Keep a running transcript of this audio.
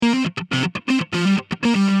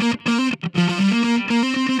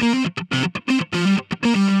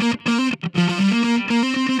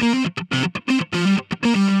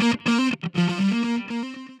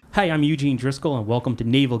Hi, I'm Eugene Driscoll, and welcome to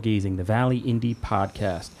Navel Gazing, the Valley Indy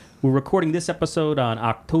podcast. We're recording this episode on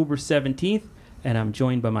October 17th, and I'm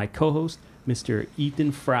joined by my co-host, Mr.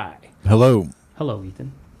 Ethan Fry. Hello. Hello,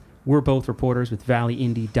 Ethan. We're both reporters with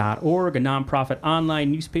valleyindy.org, a nonprofit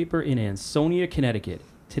online newspaper in Ansonia, Connecticut.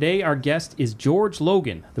 Today, our guest is George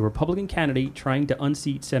Logan, the Republican candidate trying to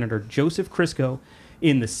unseat Senator Joseph Crisco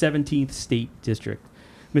in the 17th State District.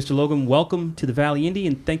 Mr. Logan, welcome to the Valley Indy,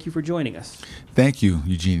 and thank you for joining us. Thank you,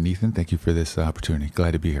 Eugene and Ethan. Thank you for this opportunity.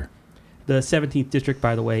 Glad to be here. The 17th District,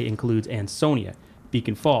 by the way, includes Ansonia,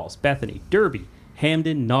 Beacon Falls, Bethany, Derby,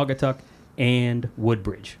 Hamden, Naugatuck, and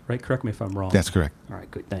Woodbridge. Right? Correct me if I'm wrong. That's correct. All right,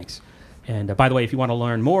 good. Thanks. And by the way, if you want to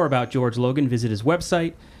learn more about George Logan, visit his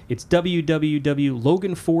website. It's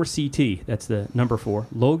www.logan4ct. That's the number 4,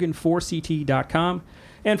 logan4ct.com.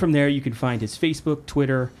 And from there, you can find his Facebook,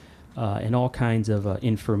 Twitter, and all kinds of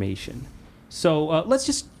information. So let's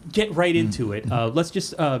just get right into it. Let's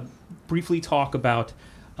just briefly talk about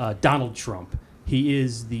Donald Trump. He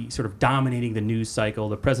is the sort of dominating the news cycle.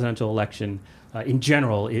 The presidential election in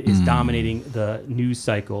general is dominating the news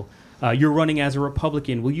cycle. You're running as a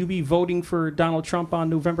Republican. Will you be voting for Donald Trump on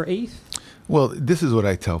November 8th? Well, this is what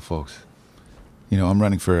I tell folks. You know, I'm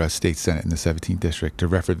running for a state senate in the 17th district to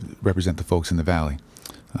represent the folks in the Valley.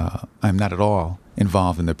 I'm not at all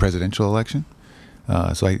involved in the presidential election,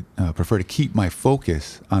 so I prefer to keep my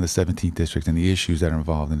focus on the 17th district and the issues that are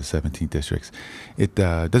involved in the 17th districts. It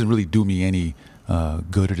doesn't really do me any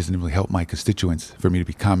good, or doesn't really help my constituents for me to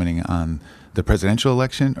be commenting on the presidential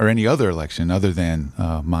election or any other election other than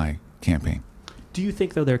my campaign. Do you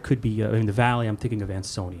think, though, there could be, in the Valley, I'm thinking of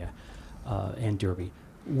Ansonia and Derby,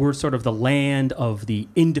 we're sort of the land of the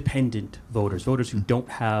independent voters who don't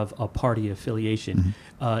have a party affiliation.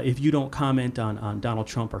 If you don't comment on Donald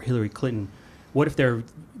Trump or Hillary Clinton, what if they're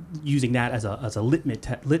using that as a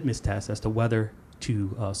litmus test as to whether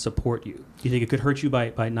to support you? Do you think it could hurt you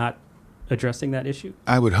by not addressing that issue?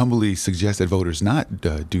 I would humbly suggest that voters not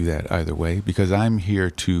do that either way, because I'm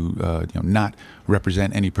here to not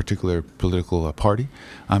represent any particular political party.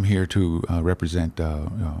 I'm here to represent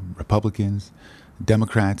Republicans,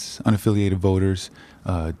 Democrats, unaffiliated voters,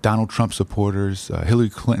 Donald Trump supporters,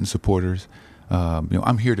 Hillary Clinton supporters.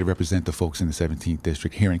 I'm here to represent the folks in the 17th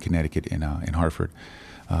district here in Connecticut and in Hartford.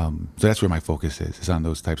 So that's where my focus is on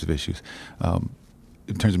those types of issues.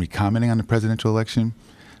 In terms of me commenting on the presidential election,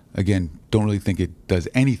 again, don't really think it does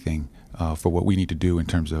anything for what we need to do in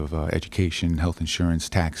terms of education, health insurance,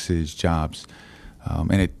 taxes, jobs.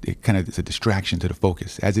 And it kind of is a distraction to the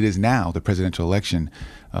focus. As it is now, the presidential election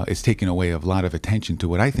is taking away a lot of attention to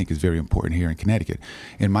what I think is very important here in Connecticut.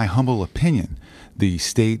 In my humble opinion, the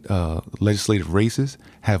state legislative races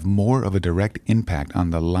have more of a direct impact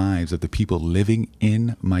on the lives of the people living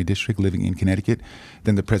in my district, living in Connecticut,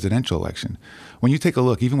 than the presidential election. When you take a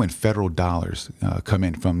look, even when federal dollars come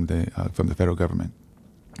in from the federal government,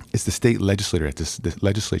 it's the state legislature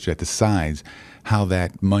that decides how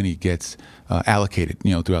that money gets allocated,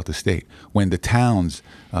 throughout the state. When the towns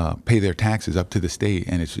pay their taxes up to the state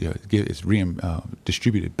and it's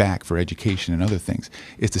distributed back for education and other things,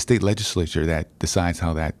 it's the state legislature that decides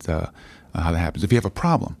how that happens. If you have a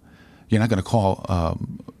problem, you're not going to call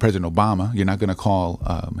President Obama. You're not going to call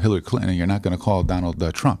Hillary Clinton. You're not going to call Donald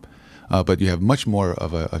Trump. But you have much more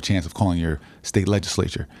of a chance of calling your state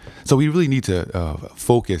legislature. So we really need to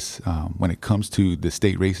focus when it comes to the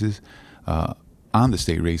state races on the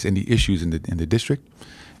state race and the issues in the district,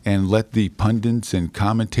 and let the pundits and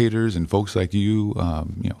commentators and folks like you,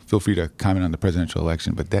 feel free to comment on the presidential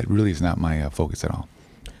election. But that really is not my focus at all.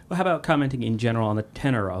 Well, how about commenting in general on the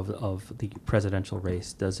tenor of the presidential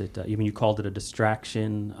race? Does it? You called it a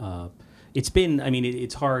distraction. It's been.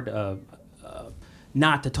 It's hard.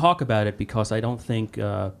 Not to talk about it, because I don't think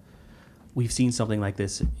we've seen something like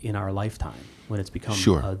this in our lifetime when it's become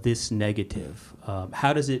this negative.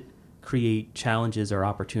 How does it create challenges or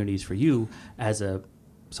opportunities for you as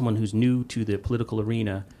someone who's new to the political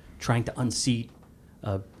arena, trying to unseat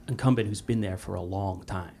an incumbent who's been there for a long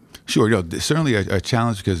time? Sure, certainly a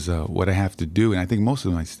challenge, because what I have to do, and I think most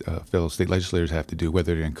of my fellow state legislators have to do,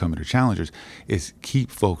 whether they're incumbent or challengers, is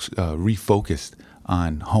keep folks refocused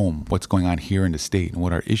on home, what's going on here in the state, and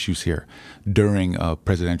what are issues here during a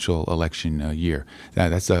presidential election year.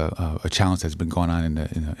 That's a challenge that's been going on in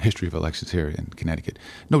the history of elections here in Connecticut.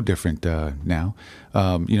 No different now.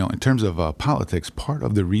 In terms of politics, part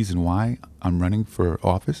of the reason why I'm running for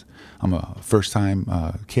office, I'm a first-time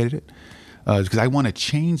candidate, is because I want to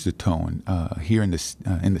change the tone here in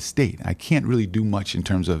the state. I can't really do much in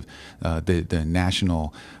terms of the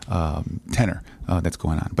national tenor that's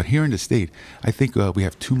going on. But here in the state, I think we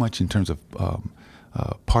have too much in terms of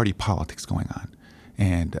party politics going on.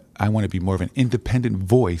 and I want to be more of an independent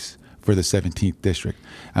voice for the 17th district.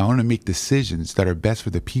 I want to make decisions that are best for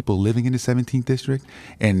the people living in the 17th district,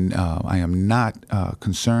 and I am not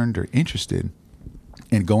concerned or interested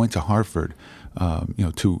in going to Hartford,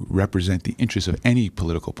 to represent the interests of any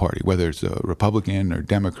political party, whether it's a Republican or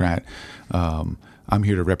Democrat. I'm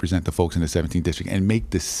here to represent the folks in the 17th district and make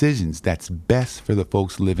decisions that's best for the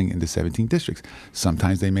folks living in the 17 districts.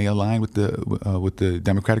 Sometimes they may align with the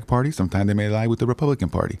Democratic Party. Sometimes they may align with the Republican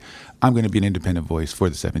Party. I'm going to be an independent voice for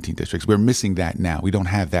the 17 districts. We're missing that now. We don't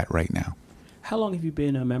have that right now. How long have you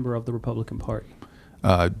been a member of the Republican Party?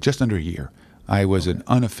 Just under a year. I was an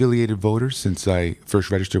unaffiliated voter since I first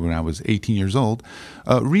registered when I was 18 years old.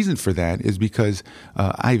 Reason for that is because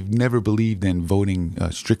I've never believed in voting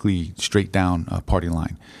strictly straight down party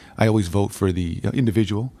line. I always vote for the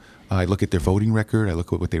individual. I look at their voting record, I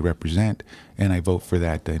look at what they represent, and I vote for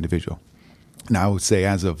that individual. Now, I would say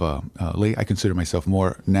as of late, I consider myself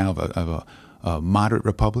more now of a moderate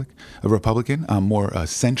Republican. I'm more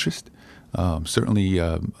centrist. Certainly,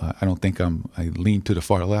 I don't think I lean to the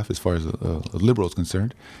far left as far as a liberal is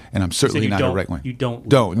concerned, and I'm certainly not a right wing. You don't?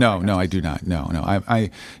 No, I do not. No.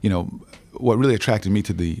 What really attracted me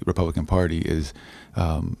to the Republican Party is,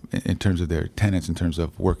 in terms of their tenets, in terms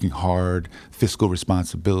of working hard, fiscal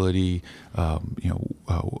responsibility,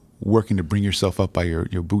 working to bring yourself up by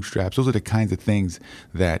your bootstraps. Those are the kinds of things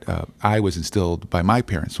that I was instilled by my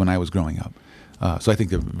parents when I was growing up. So I think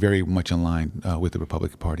they're very much in line with the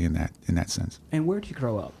Republican Party in that sense. And where did you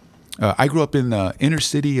grow up? I grew up in inner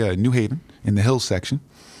city New Haven, in the Hills section.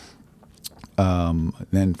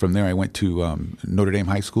 Then from there, I went to Notre Dame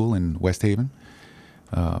High School in West Haven.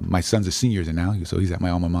 My son's a senior there now, so he's at my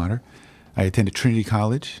alma mater. I attended Trinity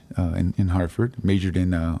College in Hartford, majored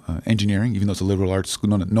in engineering, even though it's a liberal arts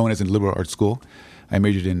school, known as a liberal arts school. I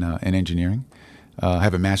majored in engineering. I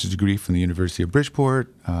have a master's degree from the University of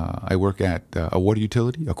Bridgeport. I work at a water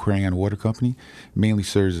utility, Aquarian Water Company. Mainly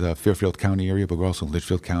serves Fairfield County area, but we're also in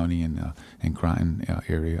Litchfield County and Groton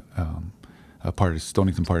area, part of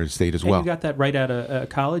Stonington, part of the state as well. And you got that right out of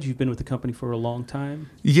college? You've been with the company for a long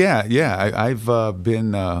time? Yeah. I've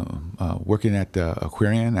been working at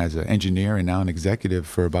Aquarian as an engineer and now an executive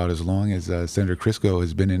for about as long as Senator Crisco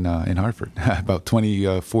has been in Hartford. About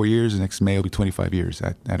 24 years. Next May will be 25 years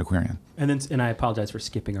at Aquarian. And I apologize for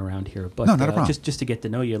skipping around here, but no, not a problem. Just to get to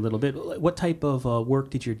know you a little bit, what type of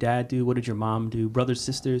work did your dad do? What did your mom do? Brothers,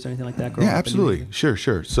 sisters, anything like that? Yeah, absolutely. Sure.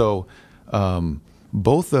 So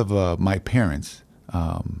both of my parents,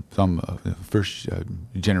 so I'm first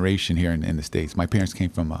generation here in the States. My parents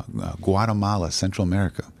came from Guatemala, Central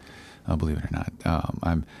America. Believe it or not.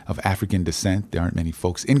 I'm of African descent. There aren't many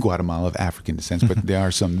folks in Guatemala of African descent, but there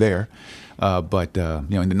are some there. But in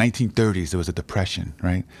the 1930s, there was a depression,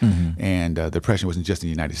 right? Mm-hmm. And the depression wasn't just in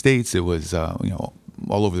the United States. It was, all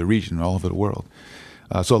over the region, all over the world.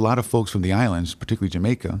 So a lot of folks from the islands, particularly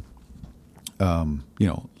Jamaica,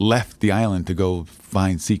 left the island to go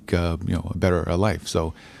seek a better life.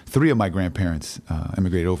 So 3 of my grandparents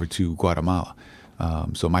immigrated over to Guatemala.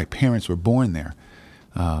 So my parents were born there.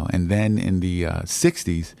 And then in the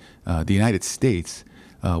 60s, the United States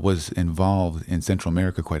was involved in Central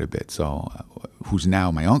America quite a bit. So, who's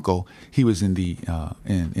now my uncle? He was in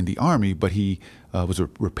the army, but he was a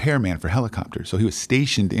repairman for helicopters. So he was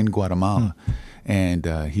stationed in Guatemala, and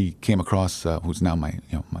he came across who's now my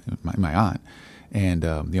aunt, and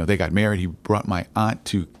they got married. He brought my aunt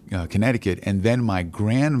to Connecticut, and then my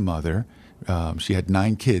grandmother, she had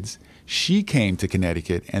 9 kids. She came to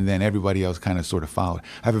Connecticut, and then everybody else kind of sort of followed.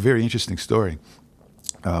 I have a very interesting story.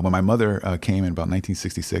 When my mother came in about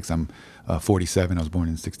 1966, I'm 47. I was born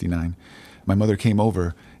in 69. My mother came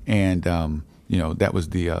over, and that was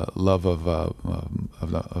the love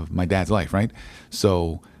of my dad's life, right?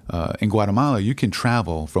 So in Guatemala, you can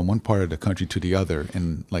travel from one part of the country to the other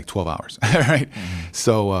in like 12 hours, right? Mm-hmm.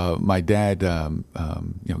 So my dad,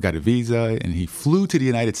 got a visa, and he flew to the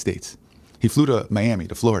United States. He flew to Miami,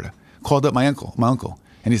 to Florida. Called up my uncle,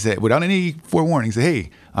 and he said, without any forewarning, he said, "Hey,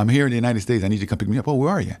 I'm here in the United States. I need you to come pick me up." "Oh, where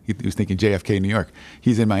are you?" He was thinking JFK, New York.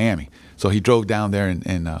 He's in Miami, so he drove down there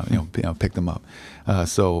and picked him up.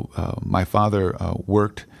 So my father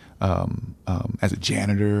worked as a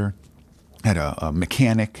janitor, at a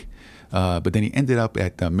mechanic, but then he ended up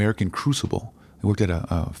at American Crucible. He worked at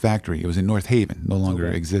a factory. It was in North Haven, no longer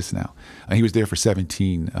exists now. He was there for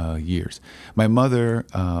 17 years. My mother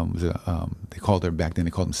was they called her back then,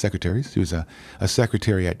 they called them secretaries. She was a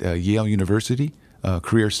secretary at Yale University,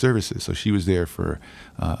 Career Services. So she was there for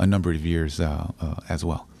a number of years as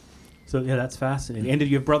well. So, yeah, that's fascinating. And did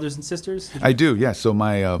you have brothers and sisters? I do, yes. So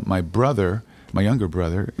my brother, my younger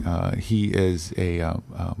brother, he is a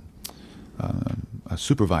a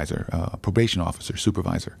supervisor, a probation officer,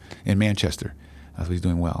 supervisor in Manchester. So he's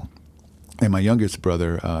doing well. And my youngest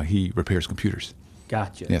brother, he repairs computers.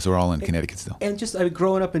 Gotcha. Yeah, so we're all in Connecticut still. And just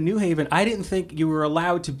growing up in New Haven, I didn't think you were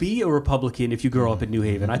allowed to be a Republican if you grew up in New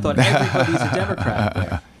Haven. I thought everybody's a Democrat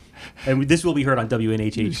there. And this will be heard on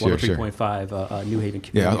WNHH 103.5 New Haven.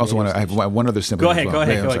 Yeah, I also want to. I have one other sibling. Go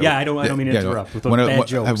ahead. Yeah, I don't mean to interrupt with bad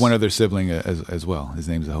jokes. I have one other sibling as well. His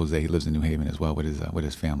name's Jose. He lives in New Haven as well with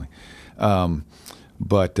his family. Yeah,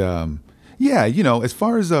 as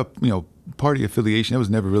far as party affiliation, that was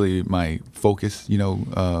never really my focus.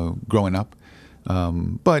 Growing up.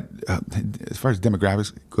 But as far as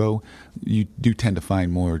demographics go, you do tend to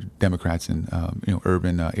find more Democrats in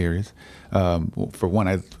urban areas. For one,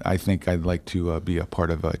 I think I'd like to be a part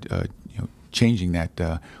of changing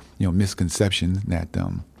that misconception that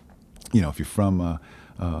if you're from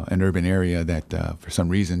an urban area that for some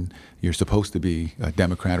reason you're supposed to be a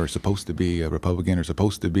Democrat or supposed to be a Republican or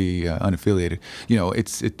supposed to be unaffiliated.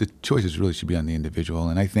 The choices really should be on the individual,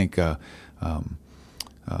 and I think.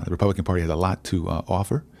 The Republican Party has a lot to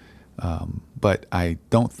offer, but I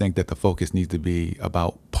don't think that the focus needs to be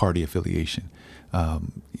about party affiliation.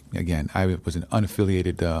 Again, I was an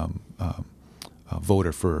unaffiliated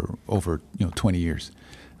voter for over 20 years.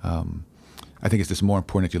 I think it's just more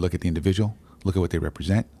important that you look at the individual, look at what they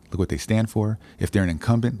represent, look what they stand for. If they're an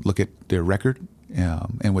incumbent, look at their record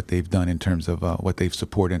and what they've done in terms of what they've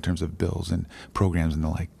supported in terms of bills and programs and the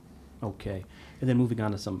like. Okay. And then moving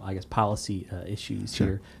on to some, policy issues Sure.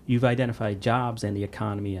 here. You've identified jobs and the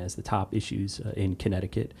economy as the top issues in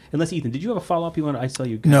Connecticut. Unless, Ethan, did you have a follow-up you want? I saw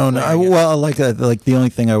you. No. The only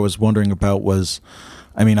thing I was wondering about was,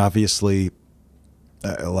 obviously,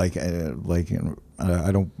 I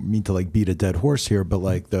don't mean to beat a dead horse here, but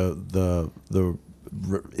the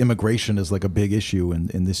immigration is a big issue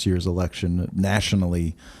in this year's election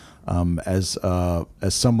nationally. As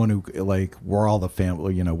someone who we're all the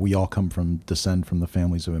family, we all descend from the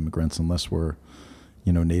families of immigrants, unless we're,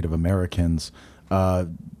 Native Americans.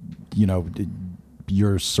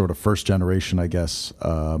 You're sort of first generation, I guess.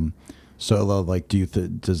 So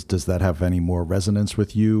does that have any more resonance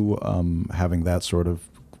with you? Having that sort of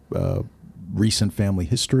recent family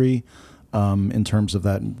history in terms of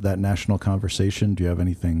that national conversation. Do you have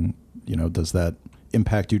anything? Does that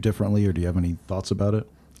impact you differently, or do you have any thoughts about it?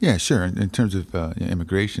 Yeah, sure. In terms of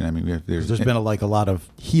immigration, there's been a lot of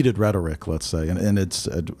heated rhetoric, let's say, and it's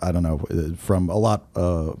I don't know, from a lot,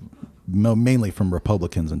 mainly from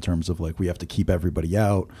Republicans in terms of we have to keep everybody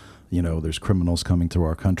out. There's criminals coming to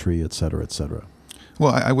our country, et cetera, et cetera.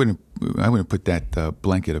 Well, I wouldn't put that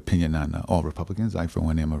blanket opinion on all Republicans. I, for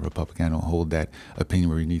one, am a Republican. I don't hold that opinion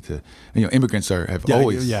where we need to. Immigrants have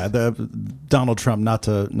always. Yeah, Donald Trump. Not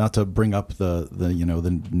to bring up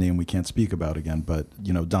the name we can't speak about again, but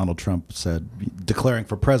Donald Trump declaring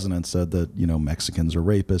for president, said that Mexicans are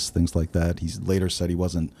rapists, things like that. He later said he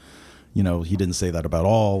wasn't. He didn't say that about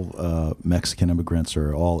all Mexican immigrants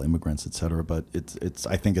or all immigrants, et cetera. But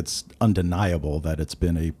I think it's undeniable that it's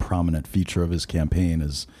been a prominent feature of his campaign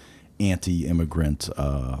as anti-immigrant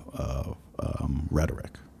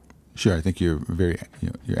rhetoric. Sure, I think you're very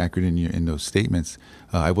you're accurate in those statements.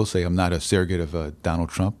 I will say I'm not a surrogate of Donald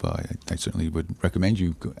Trump. I certainly would recommend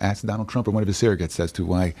you ask Donald Trump or one of his surrogates as to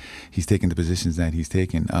why he's taken the positions that he's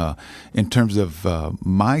taken. In terms of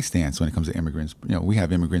my stance when it comes to immigrants, we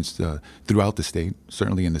have immigrants throughout the state,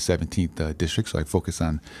 certainly in the 17th district. So I focus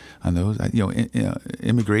on those.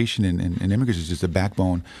 Immigration and immigrants is just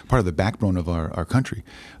part of the backbone of our country.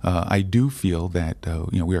 I do feel that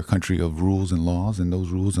we are a country of rules and laws, and those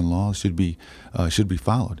rules and laws should be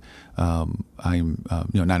followed. I'm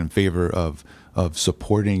not in favor of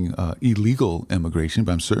supporting illegal immigration,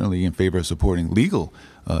 but I'm certainly in favor of supporting legal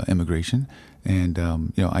immigration. And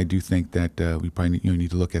I do think that we probably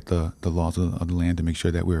need to look at the laws of the land to make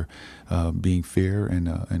sure that we're being fair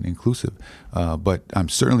and inclusive. But I'm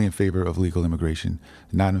certainly in favor of legal immigration,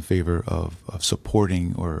 not in favor of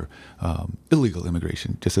supporting or illegal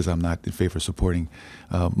immigration, just as I'm not in favor of supporting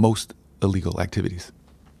most illegal activities.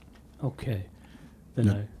 Okay.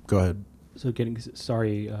 Go ahead. So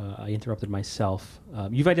sorry, I interrupted myself.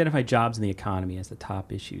 You've identified jobs and the economy as the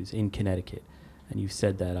top issues in Connecticut. And you've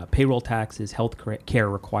said that payroll taxes, health care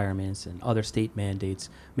requirements, and other state mandates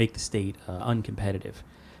make the state uncompetitive.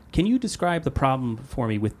 Can you describe the problem for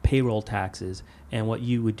me with payroll taxes and what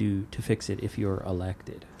you would do to fix it if you're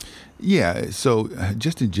elected? Yeah, so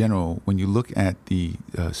just in general, when you look at the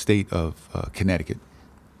state of Connecticut,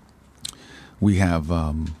 we have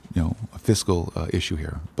a fiscal issue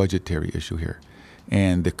here, budgetary issue here.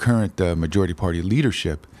 And the current majority party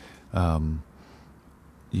leadership,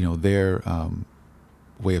 their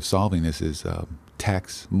way of solving this is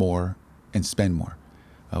tax more and spend more.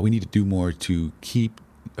 We need to do more to keep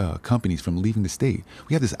companies from leaving the state.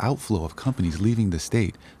 We have this outflow of companies leaving the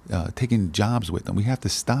state, taking jobs with them. We have to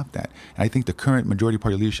stop that. And I think the current majority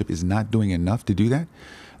party leadership is not doing enough to do that.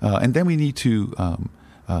 And then we need to...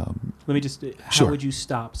 Let me just, how Sure. would you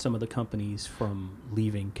stop some of the companies from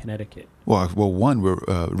leaving Connecticut? Well, one, we're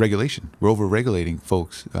regulation. We're over-regulating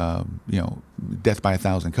folks, death by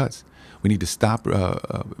 1,000 cuts. We need to stop,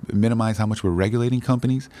 minimize how much we're regulating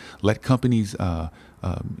companies, let companies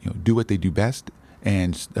do what they do best,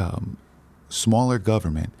 and smaller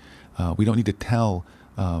government. We don't need to tell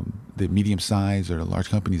the medium-sized or large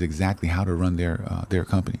companies exactly how to run their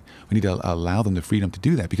company. We need to allow them the freedom to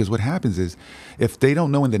do that, because what happens is, if they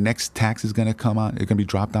don't know when the next tax is going to come on, it's going to be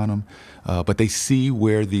dropped on them, but they see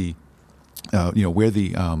where the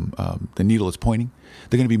needle is pointing,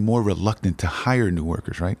 they're going to be more reluctant to hire new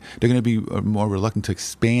workers, right? They're going to be more reluctant to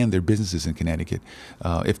expand their businesses in Connecticut.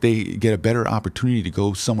 If they get a better opportunity to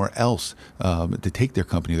go somewhere else to take their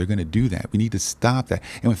company, they're going to do that. We need to stop that.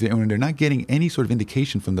 And when they're not getting any sort of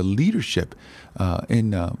indication from the leadership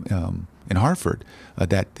in Hartford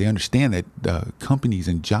that they understand that companies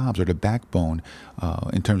and jobs are the backbone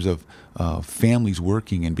in terms of families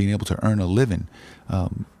working and being able to earn a living.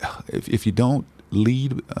 If you don't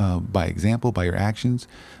lead by example, by your actions,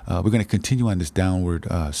 we're going to continue on this downward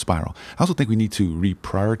spiral. I also think we need to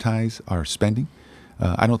reprioritize our spending.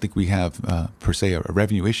 I don't think we have, per se, a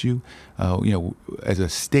revenue issue. As a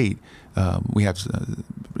state, we have,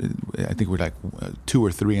 I think we're like 2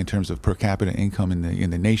 or 3 in terms of per capita income in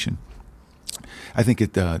the nation. I think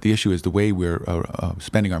the issue is the way we're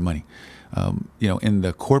spending our money. In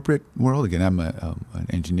the corporate world, again, I'm an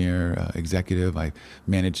engineer, executive. I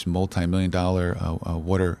manage multi-million-dollar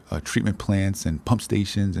water treatment plants and pump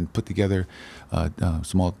stations, and put together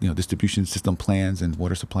small, distribution system plans and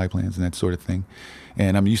water supply plans and that sort of thing.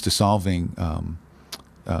 And I'm used to solving,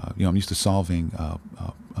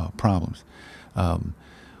 problems.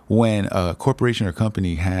 When a corporation or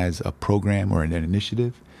company has a program or an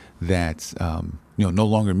initiative that's no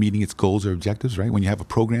longer meeting its goals or objectives, right? When you have a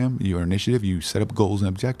program, your initiative, you set up goals and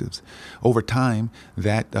objectives. Over time,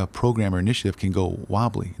 that program or initiative can go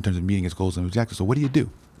wobbly in terms of meeting its goals and objectives. So what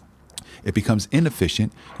do? It becomes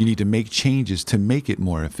inefficient. You need to make changes to make it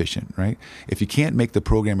more efficient, right? If you can't make the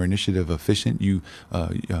program or initiative efficient, in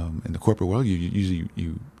the corporate world, you usually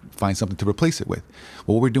find something to replace it with.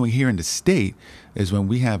 Well, what we're doing here in the state is, when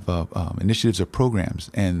we have initiatives or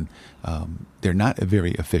programs and they're not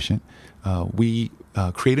very efficient, we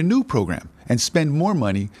create a new program and spend more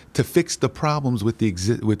money to fix the problems with the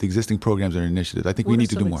existing programs or initiatives. I think we need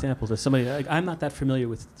to do more. What are some examples? As somebody, I'm not that familiar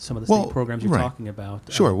with some of the state programs you're right. talking about.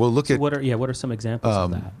 Sure. Well, look at what are some examples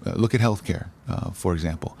of that? Look at healthcare, for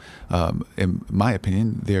example. In my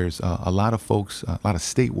opinion, there's a lot of folks, a lot of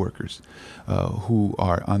state workers who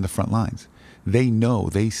are on the front lines.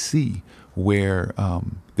 They see where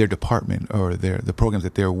their department or the programs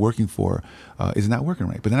that they're working for is not working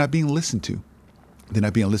right, but they're not being listened to. They're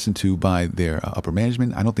not being listened to by their upper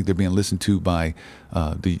management. I don't think they're being listened to by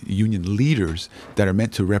the union leaders that are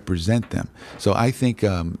meant to represent them. So I think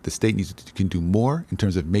the state can do more in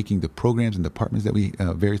terms of making the programs and departments that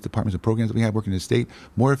various departments and programs that we have working in the state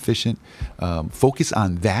more efficient. Focus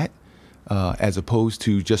on that. As opposed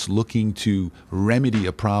to just looking to remedy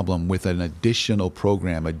a problem with an additional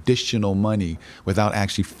program, additional money, without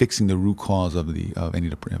actually fixing the root cause of any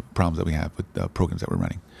of the problems that we have with the programs that we're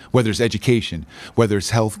running. Whether it's education, whether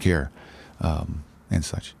it's healthcare, and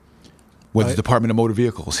such. Whether it's Department of Motor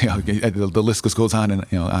Vehicles, the list just goes on and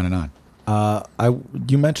on and on.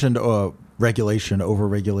 You mentioned regulation,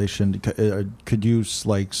 over-regulation. Could you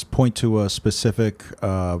point to a specific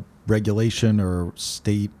regulation or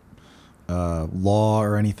state law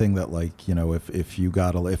or anything that,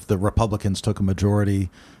 if the Republicans took a majority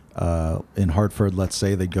in Hartford, let's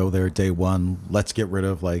say, they go there day one, let's get rid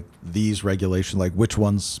of these regulations, which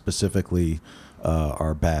ones specifically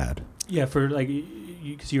are bad? Yeah, for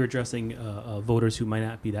because you're addressing voters who might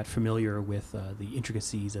not be that familiar with the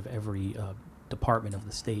intricacies of every department of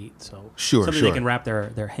the state, so something they can wrap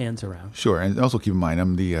their hands around. Sure, and also keep in mind,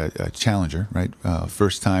 I'm the challenger, right?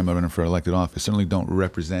 First time I'm running for elected office. Certainly don't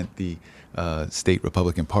represent the state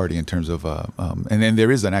Republican Party in terms of, and then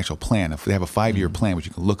there is an actual plan. If they have a 5-year plan, which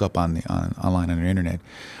you can look up online on the internet.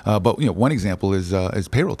 But one example is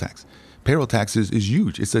payroll tax. Payroll tax is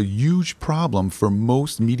huge. It's a huge problem for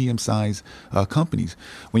most medium-sized companies.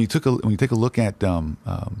 When you take a look at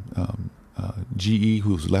GE,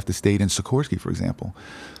 who's left the state, and Sikorsky, for example,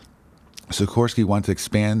 Sikorsky wants to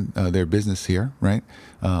expand their business here, right?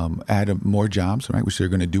 Add more jobs, right? Which they're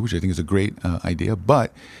going to do, which I think is a great idea.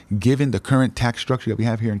 But given the current tax structure that we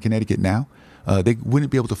have here in Connecticut now, they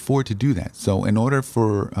wouldn't be able to afford to do that. So in order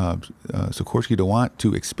for Sikorsky to want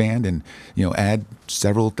to expand and add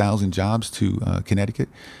several thousand jobs to Connecticut,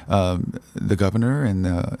 the governor and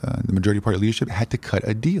the majority party leadership had to cut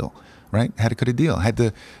a deal. Right, had to cut a deal. Had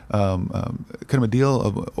to cut him a deal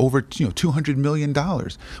of over $200 million.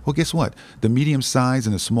 Well, guess what? The medium size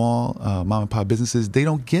and the small mom and pop businesses, they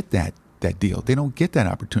don't get that deal. They don't get that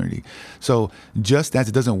opportunity. So just as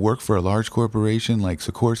it doesn't work for a large corporation like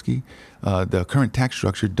Sikorsky, the current tax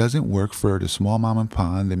structure doesn't work for the small mom and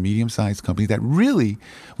pop and the medium-sized companies that really,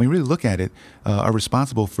 when you really look at it, are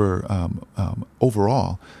responsible for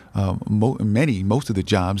overall most of the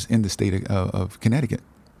jobs in the state of Connecticut.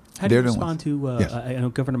 How do you respond to, yes. I know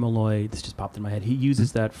Governor Malloy, this just popped in my head, he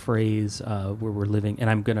uses that phrase where we're living, and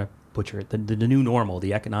I'm going to butcher it, the new normal,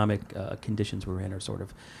 the economic conditions we're in are sort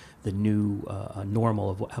of the new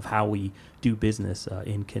normal of how we do business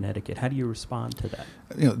in Connecticut. How do you respond to that?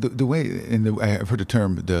 The way, I've heard the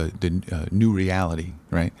term, the new reality,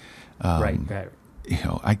 right? Right.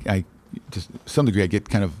 I just, to some degree, I get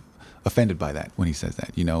kind of offended by that when he says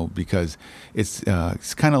that, because it's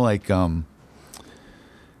kind of like...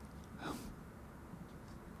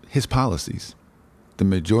 his policies, the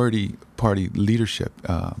majority party leadership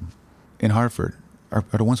in Hartford are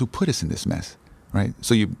the ones who put us in this mess, right?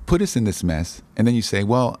 So you put us in this mess, and then you say,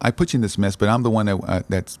 well, I put you in this mess, but I'm the one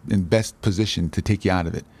that's in best position to take you out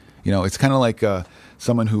of it. It's kind of like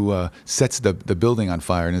someone who sets the building on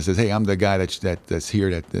fire and says, hey, I'm the guy that's here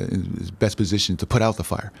that is best positioned to put out the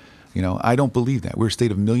fire. I don't believe that. We're a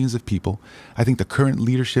state of millions of people. I think the current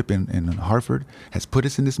leadership in Hartford has put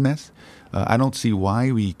us in this mess. I don't see why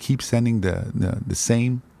we keep sending the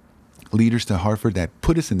same leaders to Hartford that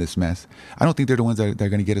put us in this mess. I don't think they're the ones that are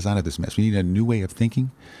going to get us out of this mess. We need a new way of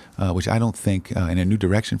thinking, which I don't think, in a new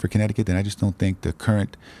direction for Connecticut, and I just don't think the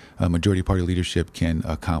current majority party leadership can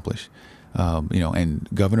accomplish. And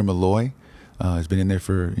Governor Malloy has been in there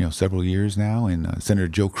for several years now, and Senator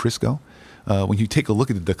Joe Crisco. When you take a look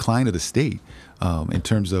at the decline of the state in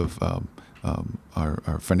terms of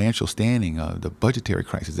our financial standing, the budgetary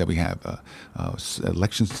crisis that we have,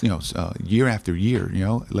 elections, year after year,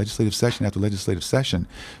 legislative session after legislative session,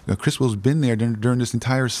 Crisco's been there during this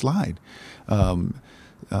entire slide.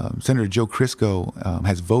 Senator Joe Crisco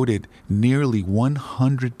has voted nearly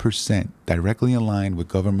 100% directly in line with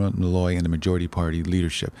Governor Malloy and the majority party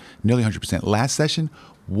leadership. Nearly 100%. Last session,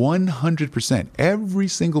 100%. Every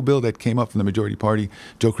single bill that came up from the majority party,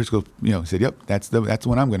 Joe Crisco, said, "Yep, that's the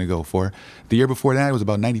one I'm going to go for." The year before that, it was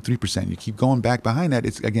about 93%. You keep going back behind that,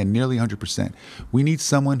 it's again nearly 100%. We need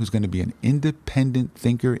someone who's going to be an independent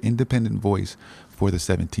thinker, independent voice for the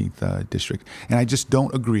 17th district. And I just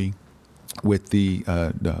don't agree with the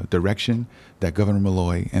direction that Governor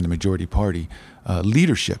Malloy and the majority party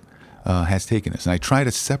leadership has taken us. And I try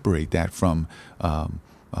to separate that from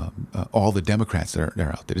all the Democrats that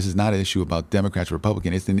are out there. This is not an issue about Democrats or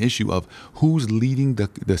Republicans. It's an issue of who's leading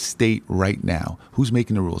the state right now, who's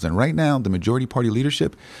making the rules. And right now, the majority party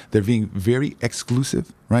leadership, they're being very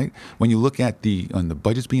exclusive, right? When you look at the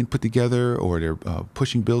budgets being put together or they're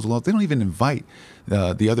pushing bills along, they don't even invite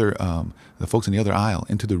the folks in the other aisle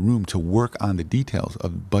into the room to work on the details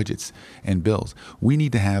of budgets and bills. We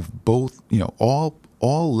need to have both,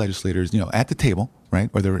 all legislators, at the table, right,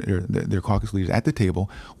 or their caucus leaders at the table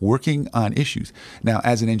working on issues. Now,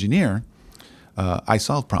 as an engineer, I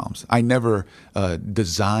solve problems. I never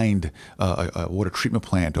designed a water treatment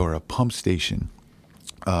plant or a pump station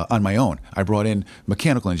on my own. I brought in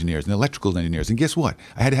mechanical engineers and electrical engineers. And guess what?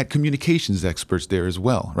 I had communications experts there as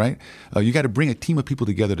well, right? You got to bring a team of people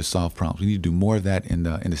together to solve problems. We need to do more of that in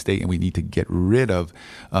the state, and we need to get rid of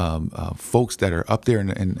folks that are up there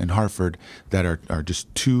in Hartford that are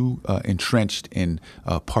just too entrenched in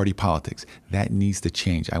party politics. That needs to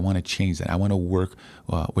change. I want to change that. I want to work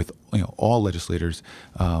with all legislators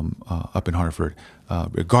up in Hartford,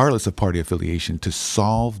 regardless of party affiliation, to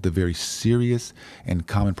solve the very serious and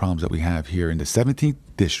common problems that we have here in the 17th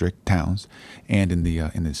district towns and in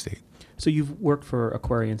the state. So you've worked for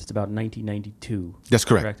Aquarian since about 1992. That's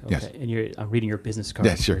correct. Okay. Yes. And I'm reading your business card.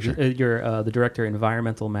 Yeah, sure. You're the Director of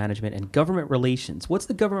Environmental Management and Government Relations. What's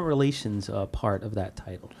the government relations part of that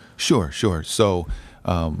title? Sure. So,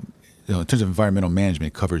 in terms of environmental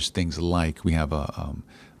management, it covers things like we have a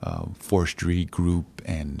forestry group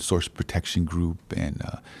and source protection group and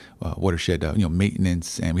watershed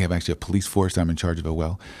maintenance, and we have actually a police force that I'm in charge of as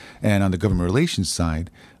well. And on the government relations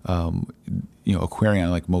side, Aquarian,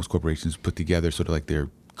 like most corporations, put together sort of like their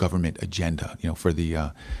government agenda, for the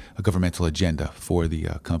a governmental agenda for the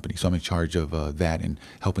company. So I'm in charge of that and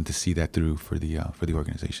helping to see that through for the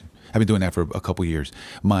organization. I've been doing that for a couple years.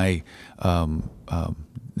 My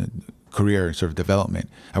career and sort of development,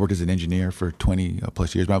 I worked as an engineer for 20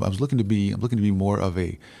 plus years, but I'm looking to be more of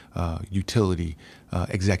a utility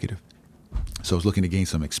executive. So I was looking to gain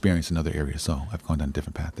some experience in other areas. So I've gone down a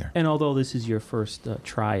different path there. And although this is your first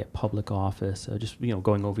try at public office, just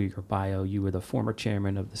going over your bio, you were the former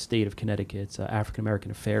chairman of the state of Connecticut's African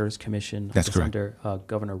American Affairs Commission. That's correct. Under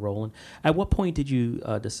Governor Rowland. At what point did you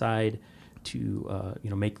decide to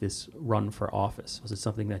make this run for office? Was it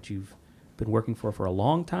something that you've been working for a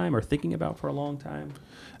long time, or thinking about for a long time?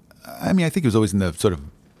 I mean, I think it was always in the sort of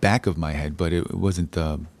back of my head, but it wasn't.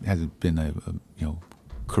 Hasn't been a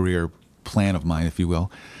career plan of mine, if you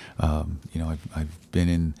will. I've been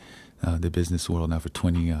in the business world now for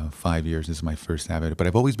 25 years. This is my first stab at it, but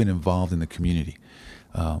I've always been involved in the community.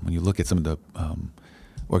 When you look at some of the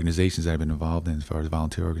organizations that I've been involved in, as far as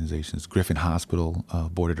volunteer organizations, Griffin Hospital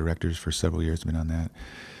Board of Directors for several years, been on that.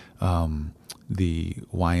 The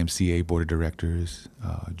YMCA Board of Directors,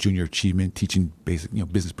 Junior Achievement, teaching basic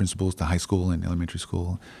business principles to high school and elementary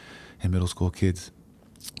school and middle school kids.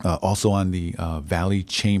 Also on the Valley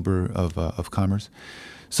Chamber of Commerce.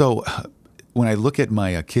 So when I look at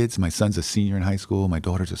my kids, my son's a senior in high school, my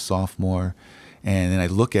daughter's a sophomore, and then I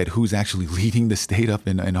look at who's actually leading the state up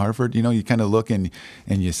in Hartford, you kind of look and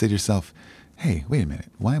you say to yourself, hey, wait a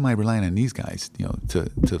minute, why am I relying on these guys,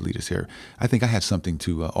 to lead us here? I think I have something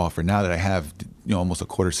to offer now that I have, almost a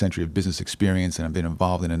quarter century of business experience, and I've been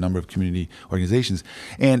involved in a number of community organizations.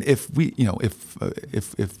 And if we,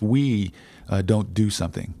 if we don't do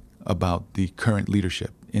something about the current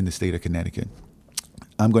leadership in the state of Connecticut,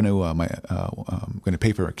 I'm going to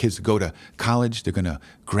pay for our kids to go to college. They're going to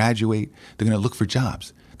graduate. They're going to look for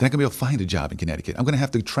jobs. They're not going to be able to find a job in Connecticut. I'm going to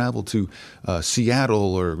have to travel to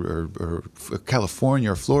Seattle or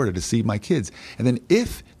California or Florida to see my kids. And then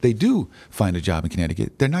if they do find a job in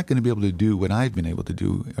Connecticut, they're not going to be able to do what I've been able to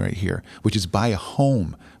do right here, which is buy a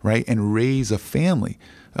home, right, and raise a family.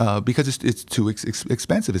 Because it's too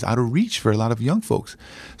expensive. It's out of reach for a lot of young folks.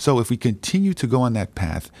 So if we continue to go on that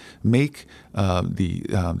path, make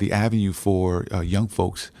the avenue for young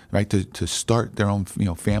folks, right, to start their own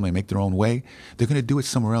family, make their own way, they're going to do it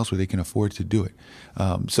somewhere else where they can afford to do it.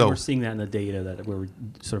 So we're seeing that in the data that we're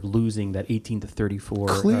sort of losing that 18 to 34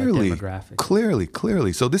 demographic.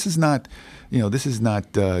 Clearly. So this is not,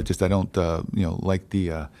 just I don't like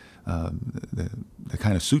the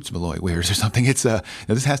kind of suits Malloy wears or something. It's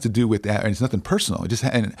this has to do with that, and it's nothing personal.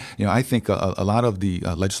 I think a lot of the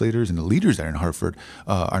legislators and the leaders that are in Hartford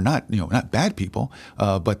are not bad people,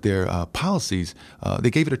 but their policies, they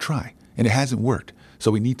gave it a try and it hasn't worked.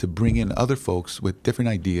 So we need to bring in other folks with different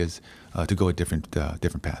ideas to go a different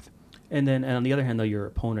path. And on the other hand, though, your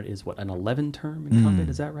opponent is an 11-term incumbent?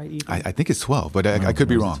 Is that right, Ethan? I think it's 12, but I could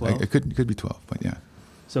be wrong. It could be 12, but yeah.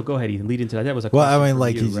 So go ahead, Ethan. Lead into that. That was a question. Well, I for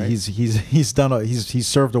mean, you, right? he's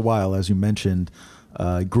served a while, as you mentioned.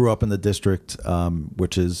 Grew up in the district,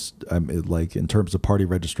 which is in terms of party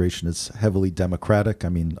registration, it's heavily Democratic. I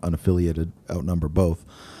mean, unaffiliated outnumber both.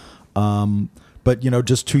 But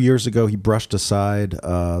just 2 years ago, he brushed aside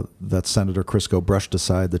that Senator Crisco brushed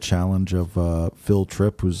aside the challenge of Phil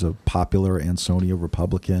Tripp, who's a popular Ansonia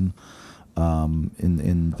Republican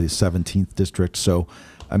in the 17th district. So,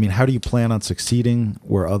 I mean, how do you plan on succeeding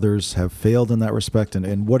where others have failed in that respect?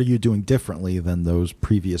 And what are you doing differently than those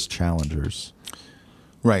previous challengers?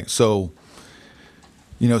 Right. So,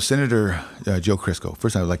 Senator Joe Crisco,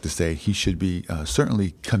 first I would like to say he should be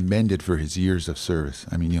certainly commended for his years of service.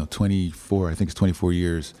 I mean, 24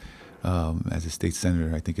 years as a state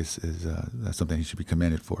senator, I think is that's something he should be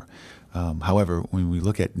commended for. However, when we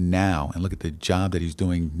look at now and look at the job that he's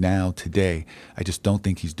doing now today, I just don't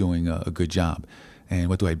think he's doing a good job. And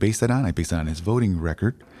what do I base that on? I base it on his voting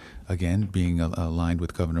record, again, being aligned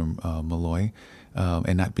with Governor Malloy,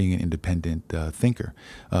 and not being an independent thinker.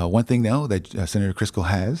 One thing, though, that Senator Crisco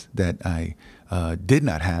has that I did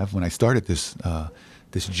not have when I started this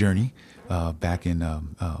journey back in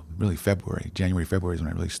really January, February is when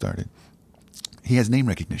I really started. He has name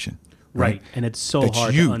recognition. Right, and it's so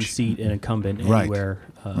hard huge. to unseat an incumbent anywhere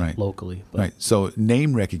locally. But. Right, so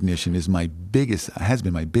name recognition has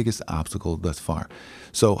been my biggest obstacle thus far.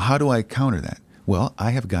 So how do I counter that? Well,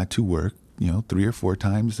 I have got to work, 3 or 4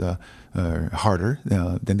 times harder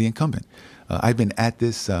than the incumbent. I've been at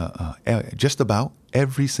this just about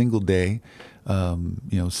every single day,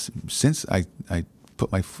 since I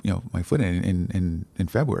put my foot in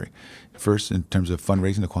February. First, in terms of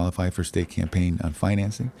fundraising to qualify for state campaign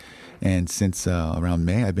financing, and since around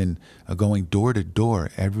May, I've been going door to door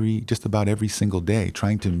just about every single day,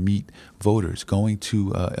 trying to meet voters, going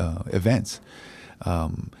to events.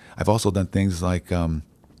 I've also done things like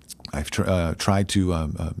I've tried to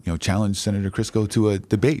challenge Senator Crisco to a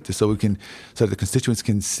debate, so the constituents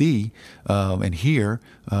can see and hear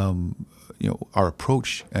our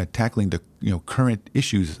approach at tackling the current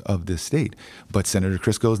issues of this state. But Senator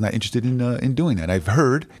Crisco is not interested in doing that. I've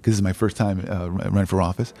heard, because this is my first time running for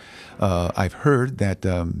office, I've heard that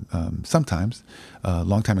sometimes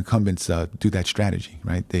longtime incumbents do that strategy,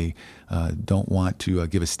 right? They don't want to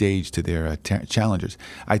give a stage to their challengers.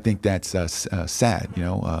 I think that's sad.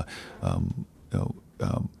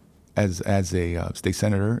 As a state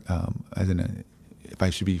senator, if I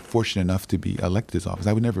should be fortunate enough to be elected to this office,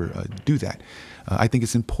 I would never do that. I think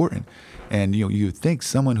it's important. And you would think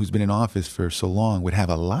someone who's been in office for so long would have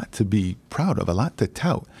a lot to be proud of, a lot to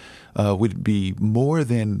tout, would be more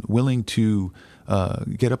than willing to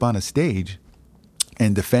get up on a stage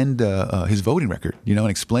and defend his voting record, and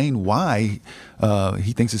explain why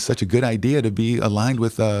he thinks it's such a good idea to be aligned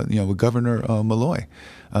with, with Governor Malloy.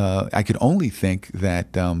 I could only think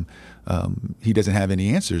that he doesn't have any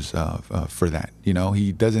answers for that.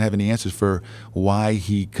 He doesn't have any answers for why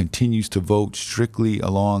he continues to vote strictly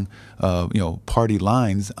along, party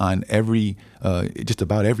lines on just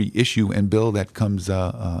about every issue and bill that comes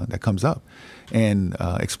up, and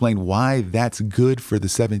explain why that's good for the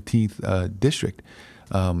 17th district.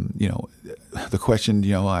 The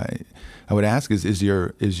question I would ask is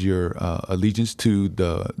your allegiance to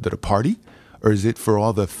the party, or is it for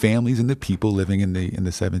all the families and the people living in the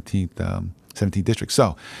 17th district?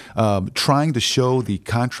 So, trying to show the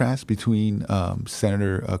contrast between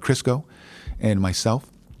Senator Crisco and myself,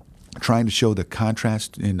 trying to show the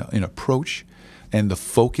contrast in approach and the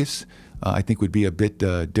focus, I think would be a bit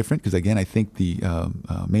different, because again, I think the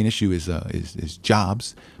main issue is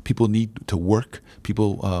jobs. People need to work.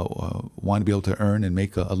 People want to be able to earn and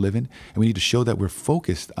make a living, and we need to show that we're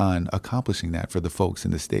focused on accomplishing that for the folks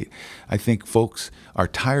in the state. I think folks are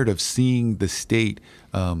tired of seeing the state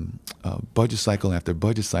budget cycle after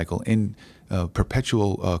budget cycle in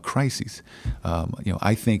perpetual crises.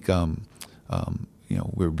 I think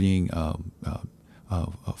we're being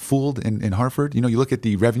fooled in Hartford. You look at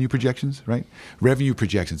the revenue projections, right? Revenue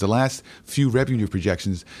projections. The last few revenue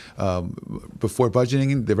projections before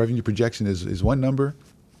budgeting, the revenue projection is one number.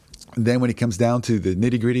 And then when it comes down to the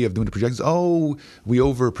nitty gritty of doing the projections, we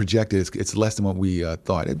over projected. It's less than what we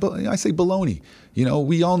thought. I say baloney.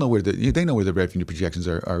 We all know they know where the revenue projections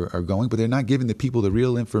are going, but they're not giving the people the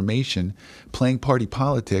real information, playing party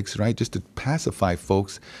politics, right? Just to pacify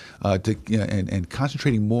folks, and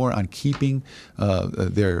concentrating more on keeping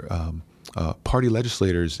their party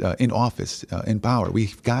legislators in office, in power.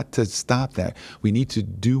 We've got to stop that. We need to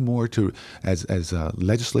do more as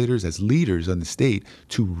legislators, as leaders in the state,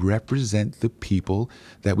 to represent the people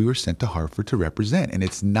that we were sent to Hartford to represent. And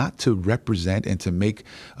it's not to represent and to make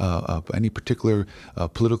any particular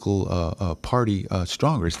political party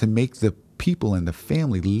stronger. It's to make the people and the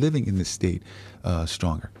family living in the state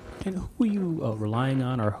stronger. And who are you relying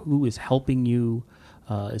on, or who is helping you?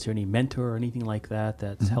 Is there any mentor or anything like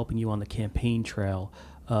that's helping you on the campaign trail?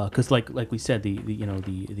 Because like we said,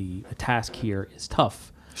 the task here is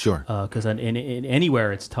tough. Sure. Because in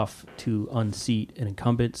anywhere it's tough to unseat an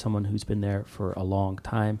incumbent, someone who's been there for a long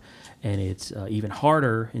time, and it's even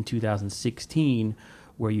harder in 2016,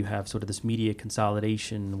 where you have sort of this media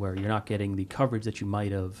consolidation, where you're not getting the coverage that you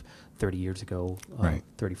might have 30 years ago, right.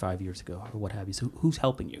 35 years ago, or what have you. So who's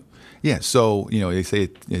helping you? Yeah. So they say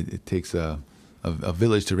it takes a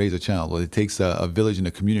village to raise a child. Well, it takes a village in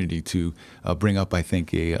the community to bring up, I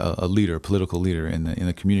think, a leader, a political leader in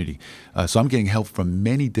the community. So I'm getting help from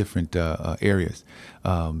many different areas.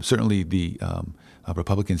 Certainly the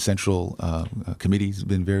Republican Central Committee has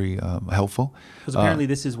been very helpful. Because apparently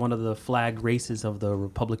this is one of the flag races of the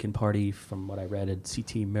Republican Party, from what I read at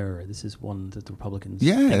CT Mirror. This is one that the Republicans...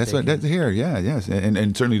 Yeah, that's here. Yeah, yes.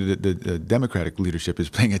 And certainly the Democratic leadership is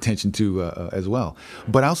paying attention to as well.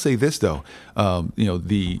 But I'll say this, though.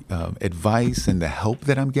 The advice and the help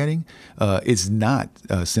that I'm getting is not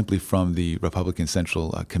simply from the Republican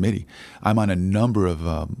Central Committee. I'm on a number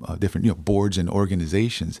of different boards and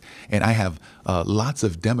organizations, and I have lots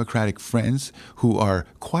of Democratic friends who are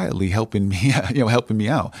quietly helping me, helping me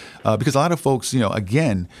out. Because a lot of folks,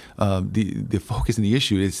 again, the focus and the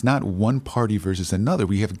issue, it's not one party versus another.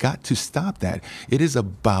 We have got to stop that. It is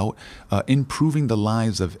about improving the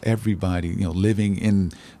lives of everybody, living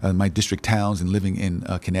in my district towns and living in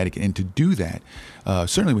Connecticut. And to do that,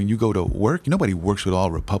 certainly when you go to work, nobody works with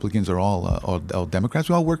all Republicans or all Democrats.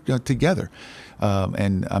 We all work together.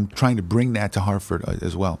 And I'm trying to bring that to Hartford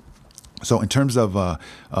as well. So in terms of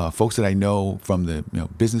folks that I know from the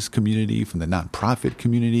business community, from the nonprofit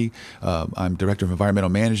community, I'm director of environmental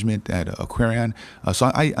management at Aquarion.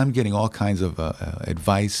 So I'm getting all kinds of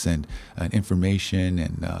advice and information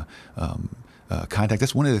and contact.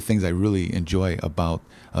 That's one of the things I really enjoy about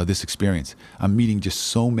this experience. I'm meeting just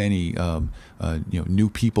so many new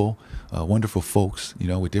people, wonderful folks,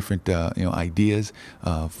 with different ideas.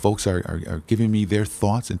 Folks are giving me their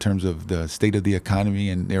thoughts in terms of the state of the economy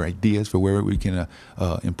and their ideas for where we can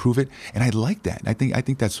improve it. And I like that. I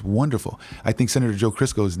think that's wonderful. I think Senator Joe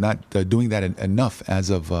Crisco is not doing that enough as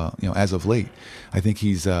of late. I think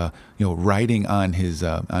he's riding on his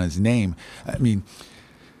name. I mean,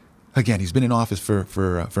 again, he's been in office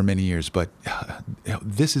for many years, but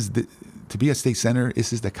this is to be a state senator.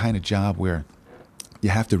 This is the kind of job where you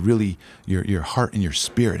have to really, your heart and your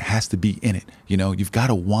spirit has to be in it. You've got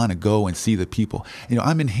to want to go and see the people.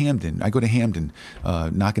 I'm in Hamden. I go to Hamden,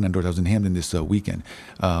 knocking on doors. I was in Hamden this weekend,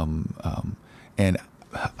 and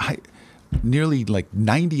nearly like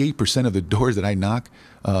 98% of the doors that I knock,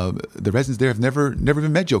 the residents there have never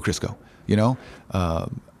even met Joe Crisco.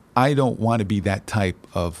 I don't want to be that type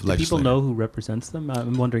of legislator. Do people know who represents them?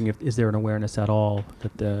 I'm wondering is there an awareness at all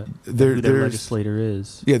that who their legislator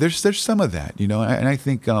is? Yeah, there's some of that, and I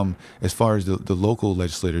think as far as the local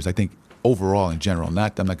legislators, I think overall in general, I'm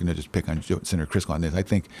not going to just pick on Senator Crisco on this. I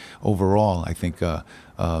think overall,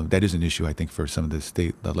 that is an issue. I think for some of the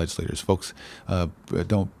state legislators, folks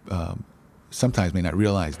don't. Sometimes may not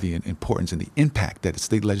realize the importance and the impact that the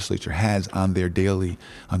state legislature has on their daily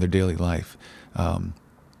life.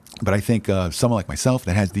 But I think someone like myself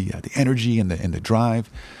that has the energy and the drive,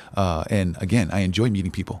 and again, I enjoy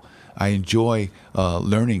meeting people. I enjoy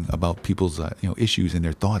learning about people's issues and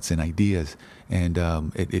their thoughts and ideas, and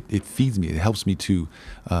it feeds me. It helps me to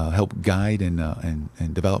help guide and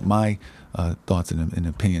develop my thoughts and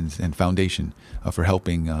opinions and foundation for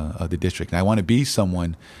helping the district. And I want to be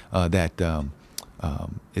someone that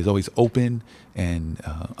is always open and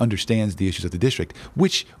understands the issues of the district,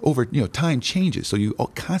 which over time changes. So you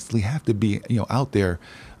constantly have to be out there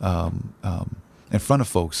in front of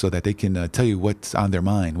folks so that they can tell you what's on their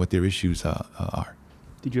mind, what their issues are.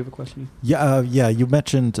 Did you have a question? Yeah. You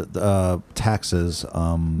mentioned taxes.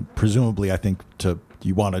 Presumably, I think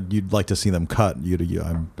you'd like to see them cut.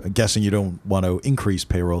 I'm guessing you don't want to increase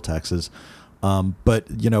payroll taxes, but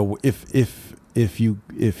if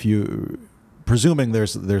you presuming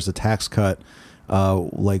there's a tax cut,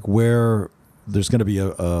 like where there's going to be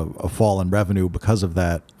a fall in revenue because of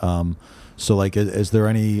that. So like, is there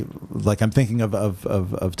any, like, I'm thinking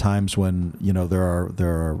of times when, there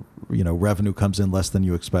are, revenue comes in less than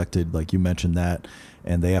you expected. Like you mentioned that,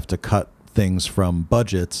 and they have to cut things from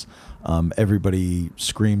budgets. Everybody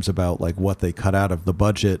screams about like what they cut out of the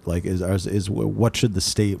budget. Like is what should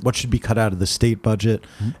be cut out of the state budget?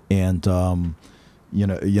 Mm-hmm. And,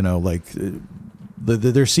 like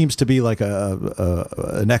there seems to be like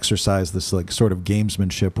an exercise, this like sort of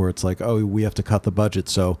gamesmanship where it's like, oh, we have to cut the budget,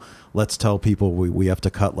 so let's tell people we have to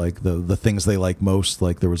cut like the things they like most.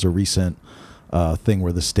 Like there was a recent thing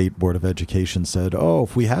where the State Board of Education said, oh,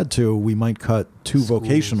 if we had to, we might cut 2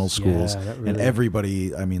 vocational schools. Yeah, and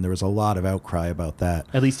everybody, I mean, there was a lot of outcry about that.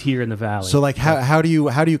 At least here in the Valley. So like, how do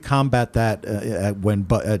you combat that at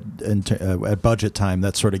budget time,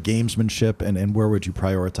 that sort of gamesmanship, and where would you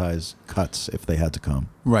prioritize cuts if they had to come?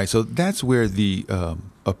 Right. So that's where the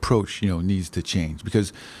approach, needs to change,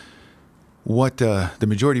 because what the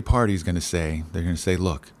majority party is going to say, they're going to say,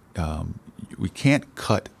 look, we can't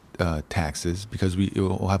cut taxes because we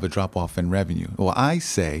will have a drop off in revenue. Well, I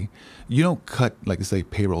say you don't cut, like let's say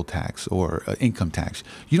payroll tax or income tax.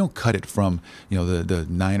 You don't cut it from the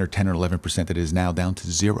 9 or 10 or 11% that it is now down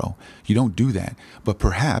to 0. You don't do that. But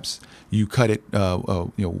perhaps you cut it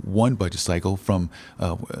one budget cycle from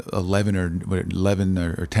 11 or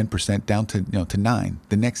 10% down to 9,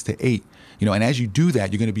 the next to 8. And as you do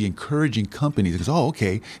that, you're going to be encouraging companies because, oh,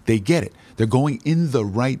 okay, they get it. They're going in the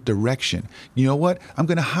right direction. You know what? I'm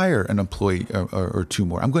going to hire hire an employee or two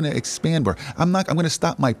more. I'm going to expand more. I'm going to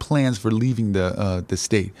stop my plans for leaving the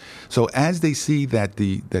state. So as they see that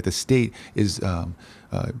the state is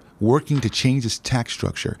working to change its tax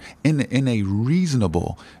structure in a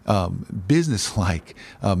reasonable, business-like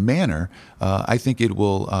manner, I think it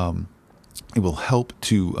will help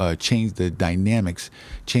to change the dynamics,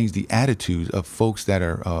 change the attitudes of folks that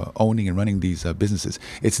are owning and running these businesses.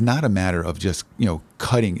 It's not a matter of just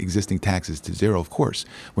cutting existing taxes to zero. Of course,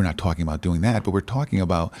 we're not talking about doing that, but we're talking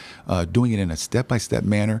about doing it in a step-by-step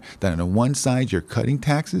manner. That on the one side you're cutting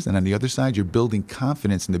taxes, and on the other side you're building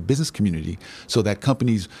confidence in the business community, so that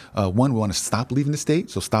companies one want to stop leaving the state,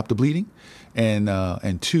 so stop the bleeding.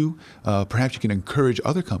 And two, perhaps you can encourage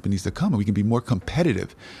other companies to come, and we can be more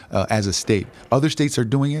competitive as a state. Other states are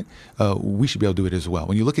doing it. We should be able to do it as well.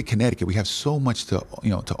 When you look at Connecticut, we have so much to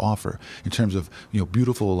offer in terms of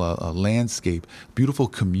beautiful landscape, beautiful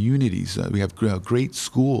communities. We have great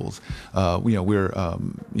schools. We're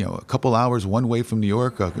a couple hours one way from New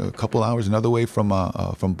York, a couple hours another way from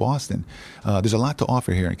Boston. There's a lot to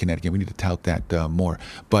offer here in Connecticut. We need to tout that more.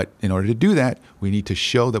 But in order to do that, we need to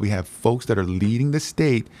show that we have folks that are leading the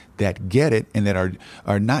state that get it and that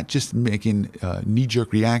are not just making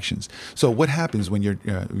knee-jerk reactions. So what happens when you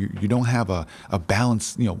don't have a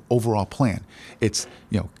balanced overall plan? It's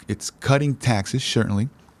cutting taxes, certainly,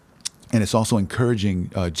 and it's also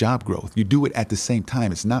encouraging job growth. You do it at the same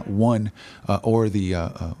time. It's not one or the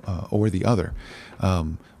other.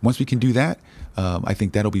 Once we can do that, I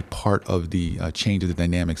think that'll be part of the change of the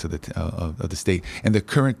dynamics of the state. And the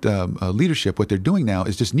current leadership, what they're doing now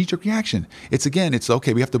is just knee-jerk reaction. It's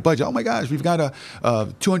okay. We have to budget. Oh my gosh, we've got a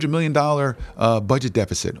 $200 million budget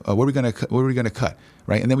deficit. What are we going to cut?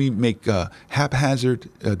 Right, and then we make haphazard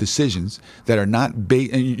decisions that are not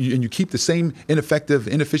based, and you keep the same ineffective,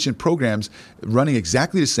 inefficient programs running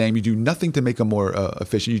exactly the same. You do nothing to make them more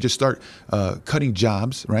efficient. You just start cutting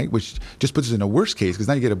jobs, right, which just puts us in a worse case, because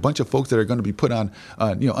now you get a bunch of folks that are going to be put on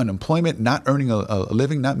unemployment, not earning a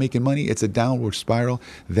living, not making money. It's a downward spiral.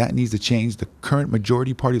 That needs to change. The current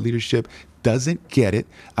majority party leadership doesn't get it.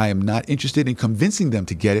 I am not interested in convincing them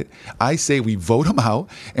to get it. I say we vote them out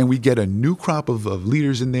and we get a new crop of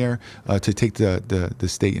leaders in there to take the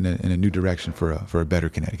state in a new direction for a better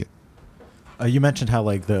Connecticut. You mentioned how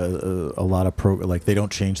a lot of they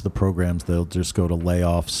don't change the programs; they'll just go to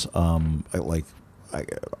layoffs.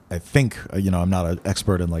 I think I'm not an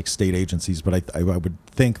expert in state agencies, but I would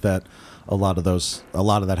think that a lot of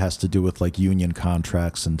that has to do with union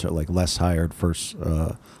contracts and last hired first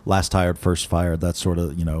fired, that sort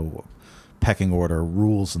of pecking order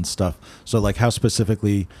rules and stuff. So how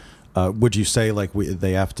specifically would you say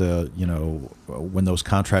they have to when those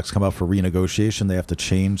contracts come up for renegotiation, they have to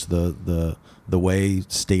change the way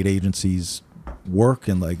state agencies work,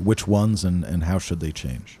 and which ones and how should they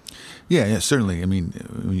change? Yeah, certainly. I mean,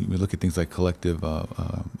 when we look at things like collective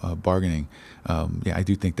bargaining, I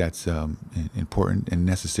do think that's important and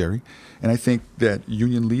necessary. And I think that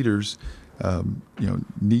union leaders,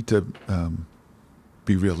 need to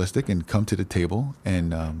be realistic and come to the table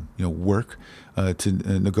and work to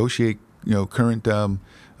negotiate current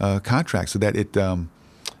contracts so that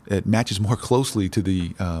it matches more closely to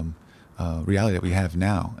the reality that we have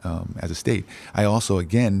now as a state. I also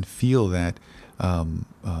again feel that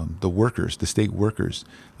the workers, the state workers,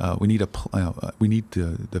 we need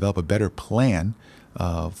to develop a better plan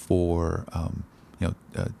for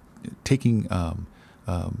taking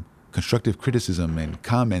constructive criticism and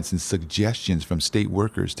comments and suggestions from state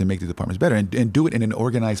workers to make the departments better, and do it in an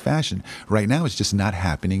organized fashion. Right now, it's just not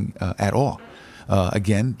happening at all.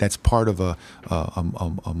 Again, that's part of a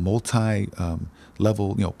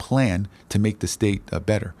multi-level plan to make the state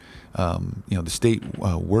better. The state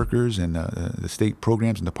workers and the state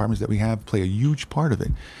programs and departments that we have play a huge part of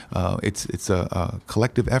it. It's a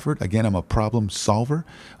collective effort. Again, I'm a problem solver.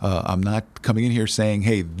 I'm not coming in here saying,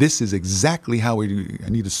 hey, this is exactly how we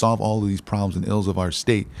need to solve all of these problems and ills of our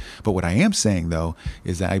state. But what I am saying, though,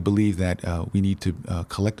 is that I believe that we need to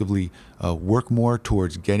collectively work more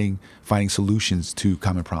towards finding solutions to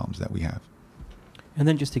common problems that we have. And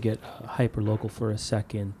then just to get hyper-local for a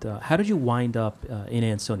second, how did you wind up in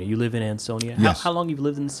Ansonia? You live in Ansonia. Yes. How long have you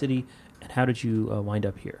lived in the city, and how did you wind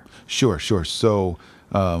up here? Sure. So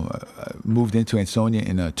moved into Ansonia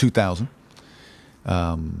in 2000.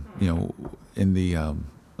 I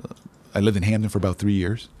lived in Hamden for about 3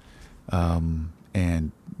 years.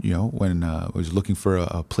 And when I was looking for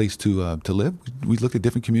a place to live, we looked at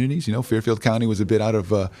different communities. Fairfield County was a bit out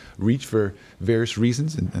of reach for various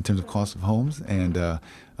reasons in terms of cost of homes, and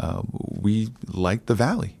we liked the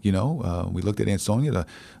Valley. We looked at Ansonia. The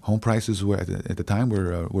home prices were at the time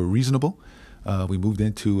were reasonable. We moved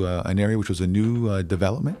into an area which was a new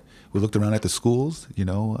development. We looked around at the schools.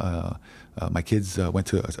 My kids went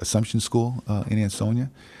to Assumption School in Ansonia.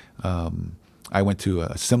 I went to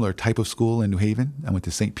a similar type of school in New Haven. I went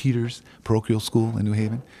to St. Peter's Parochial School in New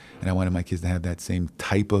Haven, and I wanted my kids to have that same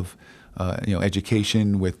type of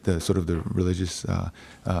education with the sort of the religious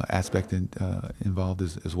aspect involved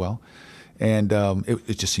as well. And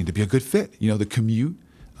it just seemed to be a good fit. The commute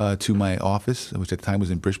to my office, which at the time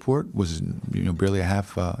was in Bridgeport, was barely a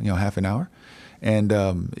half an hour. And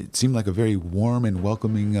it seemed like a very warm and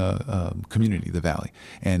welcoming community, the Valley,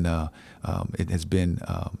 and it has been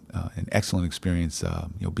an excellent experience,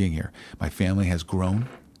 being here. My family has grown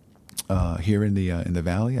here in the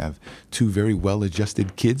Valley. I have two very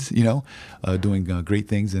well-adjusted kids, doing great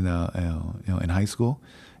things in high school,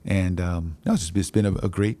 and it's been a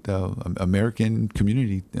great American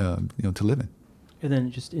community, to live in. And then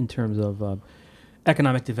just in terms of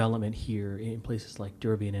economic development here in places like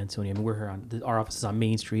Derby and Ansonia. I mean, we're here our office is on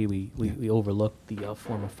Main Street. We overlook the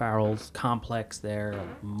former Farrell's complex there,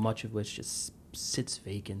 much of which just sits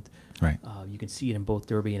vacant. Right. You can see it in both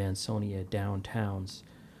Derby and Ansonia downtowns.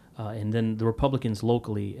 And then the Republicans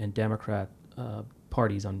locally and Democrat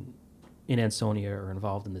parties in Ansonia are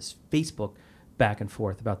involved in this Facebook back and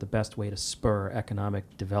forth about the best way to spur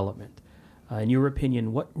economic development. In your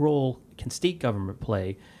opinion, what role can state government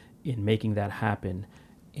play in making that happen,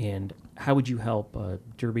 and how would you help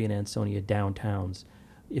Derby and Ansonia downtowns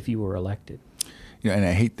if you were elected? And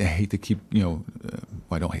I hate to keep,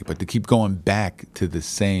 I don't hate, but to keep going back to the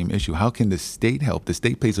same issue. How can the state help? The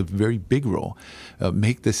state plays a very big role.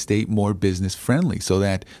 Make the state more business friendly so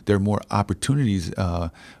that there are more opportunities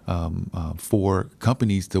for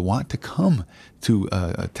companies to want to come to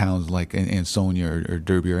towns like Ansonia or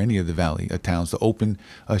Derby or any of the Valley towns to open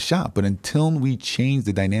a shop. But until we change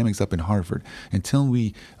the dynamics up in Hartford, until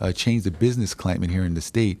we change the business climate here in the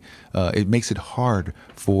state, it makes it hard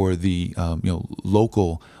for the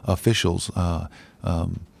local officials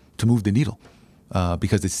to move the needle,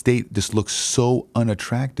 because the state just looks so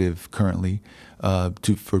unattractive currently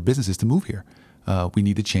for businesses to move here. We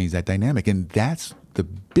need to change that dynamic, and that's the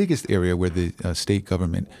biggest area where the state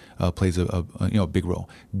government plays a big role.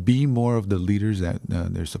 Be more of the leaders that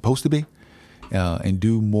they're supposed to be, and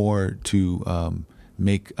do more to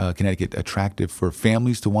make Connecticut attractive for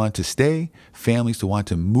families to want to stay, families to want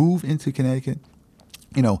to move into Connecticut.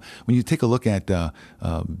 When you take a look at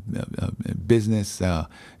business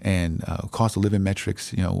and cost of living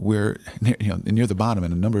metrics, we're near the bottom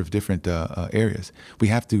in a number of different areas. We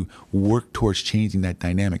have to work towards changing that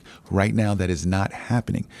dynamic. Right now, that is not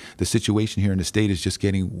happening. The situation here in the state is just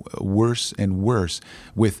getting worse and worse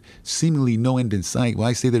with seemingly no end in sight. Well,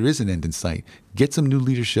 I say there is an end in sight. Get some new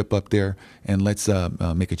leadership up there, and let's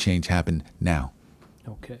make a change happen now.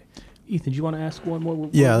 Okay. Ethan, do you want to ask one more?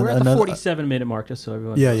 We're at the 47-minute mark, just so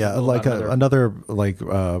everyone. Yeah. Like another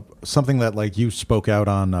something that like you spoke out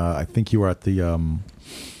on. I think you were at the.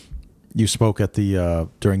 You spoke at the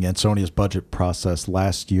during Ansonia's budget process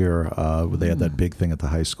last year. Where they had that big thing at the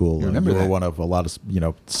high school. You remember you were that? one of a lot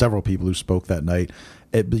of several people who spoke that night.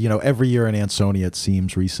 Every year in Ansonia, it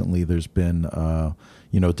seems recently there's been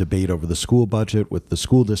debate over the school budget, with the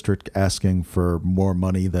school district asking for more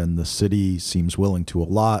money than the city seems willing to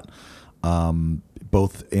allot.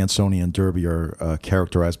 Both Ansonia and Derby are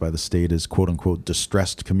characterized by the state as quote-unquote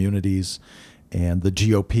distressed communities. And the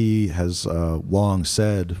GOP has long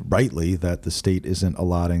said, rightly, that the state isn't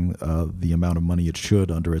allotting the amount of money it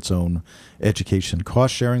should under its own education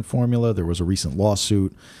cost-sharing formula. There was a recent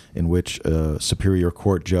lawsuit in which a Superior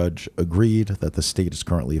Court judge agreed that the state is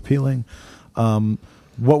currently appealing.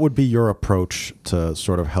 What would be your approach to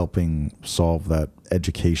sort of helping solve that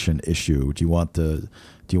education issue? Do you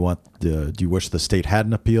wish the state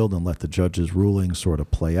hadn't appealed and let the judge's ruling sort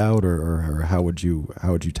of play out, or how would you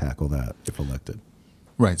tackle that if elected?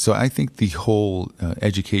 Right. So I think the whole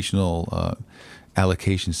educational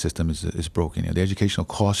allocation system is broken. The educational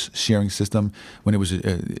cost sharing system, when it was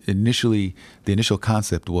initially, the initial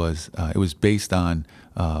concept was it was based on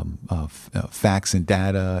facts and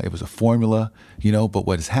data. It was a formula, but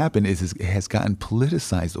what has happened is it has gotten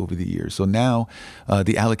politicized over the years. So now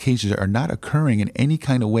the allocations are not occurring in any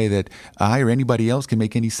kind of way that I or anybody else can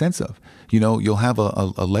make any sense of. You'll have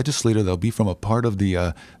a legislator that'll be from a part of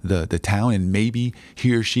the town, and maybe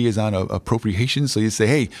he or she is on appropriations. So you say,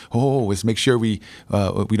 hey, let's make sure we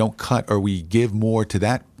don't cut or we give more to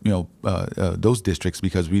that those districts,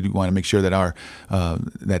 because we want to make sure that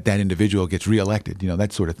that individual gets reelected,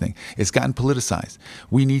 that sort of thing. It's gotten politicized.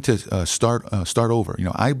 We need to start over.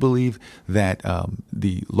 I believe that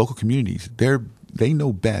the local communities, they're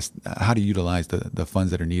know best how to utilize the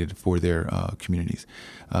funds that are needed for their communities.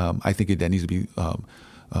 I think that needs to be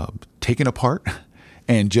taken apart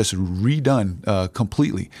and just redone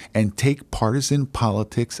completely, and take partisan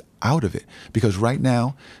politics out of it. Because right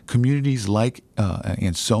now, communities like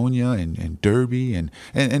Ansonia and Derby and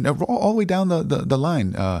all the way down the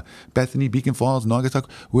line, Bethany, Beacon Falls, Naugatuck,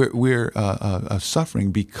 we're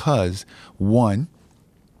suffering because, one,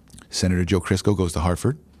 Senator Joe Crisco goes to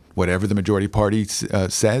Hartford. Whatever the majority party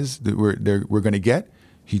says that we're going to get,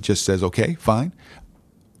 he just says, okay, fine.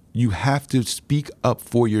 You have to speak up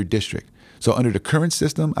for your district. So under the current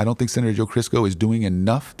system, I don't think Senator Joe Crisco is doing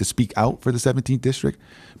enough to speak out for the 17th district.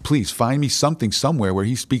 Please find me something somewhere where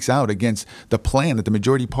he speaks out against the plan that the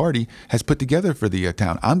majority party has put together for the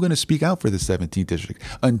town. I'm going to speak out for the 17th district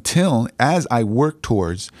as I work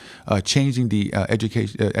towards changing the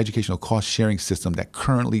educational cost sharing system that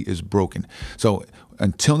currently is broken. So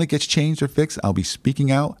until it gets changed or fixed, I'll be speaking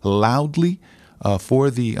out loudly for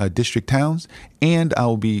the district towns, and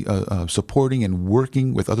I'll be supporting and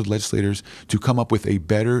working with other legislators to come up with a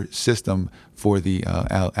better system for the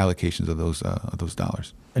allocations of those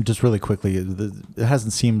dollars. And just really quickly, it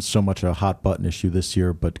hasn't seemed so much a hot button issue this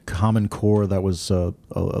year, but Common Core, that was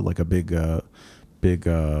like a big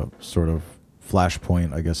sort of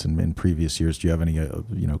flashpoint, I guess, in previous years. Do you have any,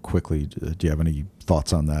 quickly, do you have any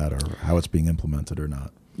thoughts on that, or how it's being implemented or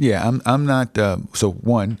not? Yeah, I'm not. So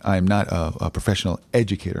one, I'm not a professional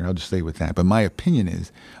educator. I'll just stay with that. But my opinion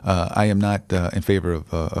is, I am not in favor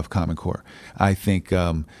of Common Core. I think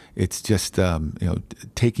it's just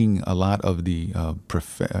taking a lot of the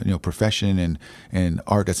profession and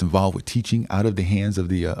art that's involved with teaching out of the hands of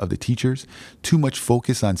the teachers. Too much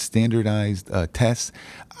focus on standardized tests.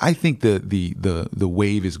 I think the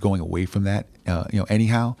wave is going away from that.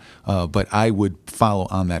 Anyhow, but I would follow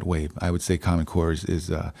on that wave. I would say Common Core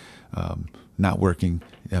is not working.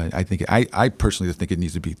 I think I personally just think it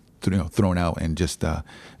needs to be thrown out and just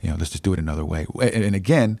let's just do it another way. And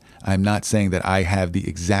again, I'm not saying that I have the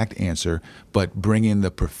exact answer, but bring in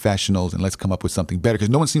the professionals and let's come up with something better, because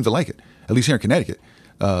no one seems to like it. At least here in Connecticut.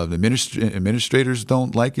 The administrators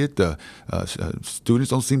don't like it. The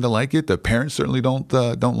students don't seem to like it. The parents certainly don't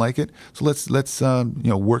like it. So let's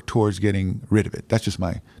work towards getting rid of it. That's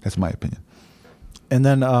my opinion. And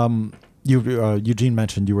then Eugene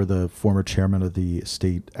mentioned you were the former chairman of the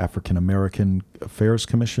State African American Affairs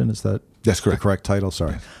Commission. Is that That's correct. the correct title?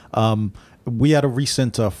 Sorry. Yes. We had a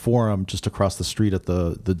recent forum just across the street at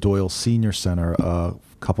the Doyle Senior Center a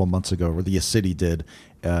couple of months ago, where the city did.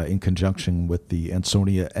 In conjunction with the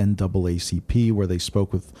Ansonia NAACP, where they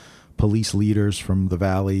spoke with police leaders from the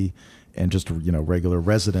Valley and just regular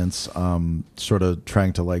residents, sort of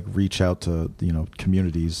trying to reach out to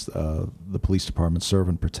communities the police department serve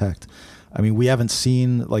and protect. I mean, we haven't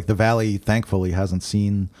seen the Valley, thankfully, hasn't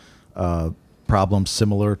seen problems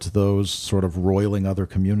similar to those sort of roiling other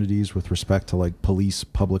communities with respect to police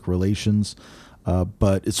public relations.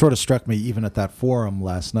 But it sort of struck me even at that forum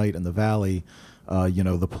last night in the Valley.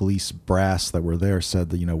 The police brass that were there said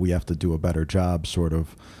that, we have to do a better job sort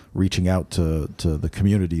of reaching out to the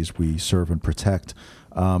communities we serve and protect.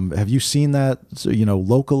 Have you seen that,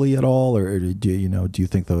 locally at all? Or do you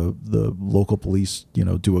think the local police,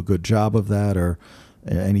 do a good job of that, or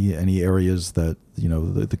any areas that,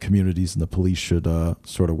 the communities and the police should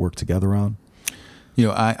sort of work together on?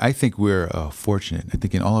 I think we're fortunate. I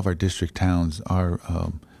think in all of our district towns, our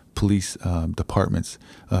police departments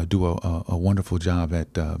do a wonderful job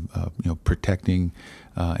at protecting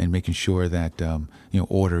and making sure that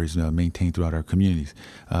order is maintained throughout our communities.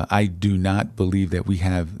 I do not believe that we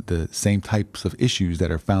have the same types of issues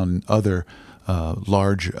that are found in other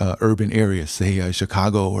large urban areas, say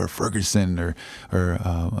Chicago or Ferguson or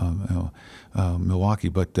Milwaukee,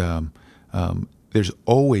 but there's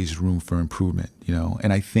always room for improvement,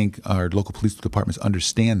 and I think our local police departments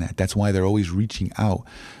understand that. That's why they're always reaching out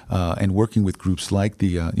and working with groups like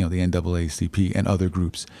the NAACP and other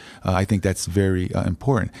groups. I think that's very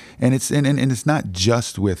important, and it's not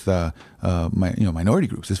just with minority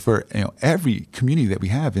groups. It's for every community that we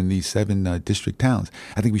have in these 7 district towns.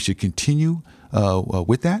 I think we should continue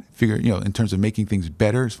with that, figure in terms of making things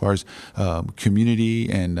better as far as community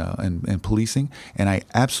and policing, and I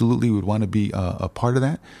absolutely would want to be a part of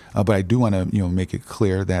that. But I do want to make it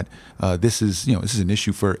clear that this is an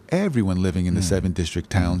issue for everyone living in the 7 district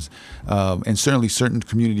towns, and certainly certain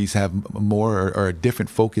communities have more or a different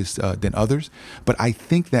focus than others. But I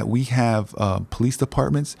think that we have police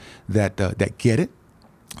departments that get it,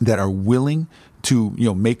 that are willing to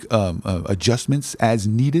make adjustments as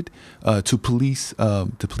needed to police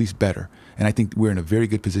better. And I think we're in a very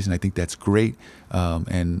good position. I think that's great,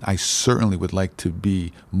 and I certainly would like to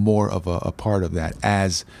be more of a part of that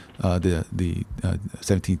as the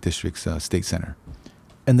 17th District's state senator.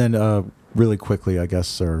 And then really quickly, I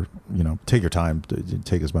guess, or take your time,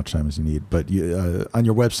 take as much time as you need. But on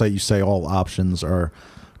your website, you say all options are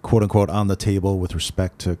 "quote unquote" on the table with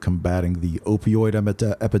respect to combating the opioid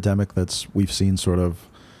epidemic we've seen sort of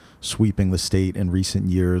sweeping the state in recent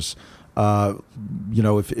years.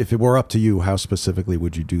 If it were up to you, how specifically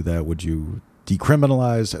would you do that? Would you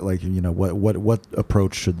decriminalize? What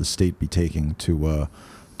approach should the state be taking to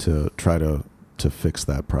try to fix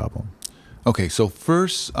that problem? Okay, so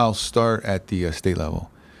first I'll start at the state level.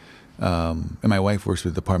 And my wife works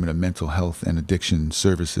with the Department of Mental Health and Addiction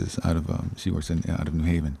Services out of out of New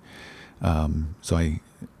Haven. So I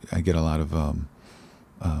get a lot of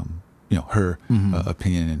her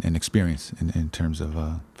opinion and experience in terms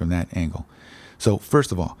of from that angle. So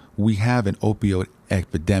first of all, we have an opioid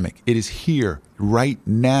epidemic. It is here right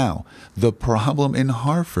now. The problem in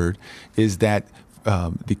Hartford is that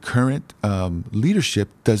the current leadership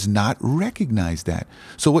does not recognize that.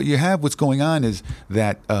 So what's going on is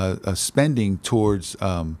that spending towards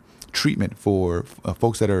treatment for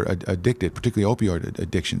folks that are addicted, particularly opioid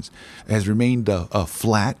addictions, has remained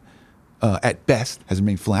flat. At best, has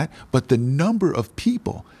remained flat, but the number of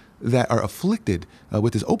people that are afflicted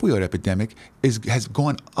with this opioid epidemic has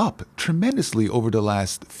gone up tremendously over the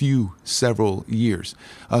last several years.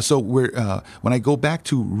 So when I go back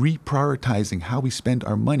to reprioritizing how we spend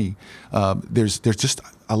our money, there's just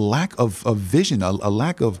a lack of vision, a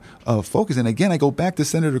lack of focus. And again, I go back to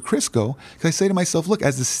Senator Crisco because I say to myself, look,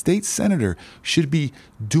 as the state senator, should be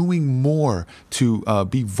doing more to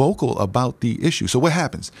be vocal about the issue. So what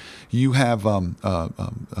happens? You have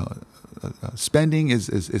spending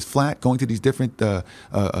is flat, going to these different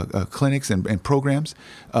clinics and programs,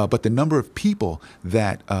 but the number of people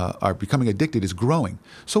that are becoming addicted is growing.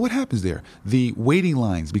 So what happens there? The waiting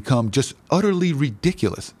lines become just utterly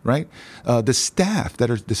ridiculous, right? The staffs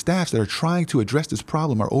that are trying to address this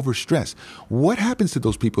problem are overstressed. What happens to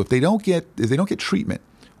those people if they don't get treatment?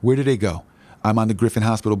 Where do they go? I'm on the Griffin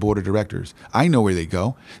Hospital Board of Directors. I know where they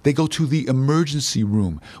go. They go to the emergency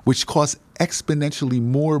room, which costs exponentially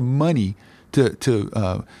more money to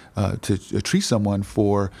treat someone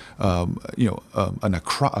for a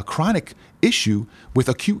chronic issue with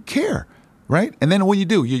acute care. Right? And then what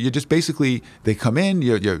you just basically, they come in,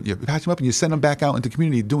 you patch them up and you send them back out into the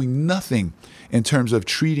community doing nothing in terms of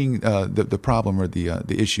treating the problem or the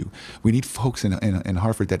issue. We need folks in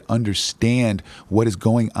Hartford that understand what is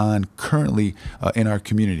going on currently in our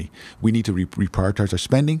community. We need to reprioritize our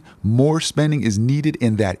spending. More spending is needed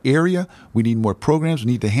in that area. We need more programs.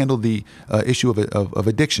 We need to handle the issue of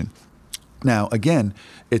addiction. Now, again,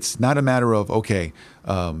 it's not a matter of,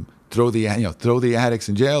 throw the addicts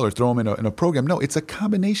in jail or throw them in a program. No, it's a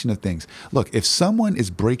combination of things. Look, if someone is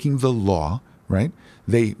breaking the law, right,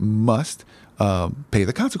 they must pay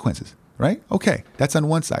the consequences, right? Okay, that's on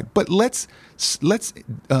one side. But let's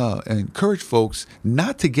encourage folks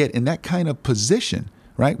not to get in that kind of position,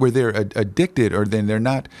 right, where they're addicted or then they're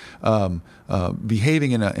not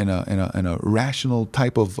behaving in a rational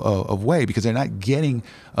type of way because they're not getting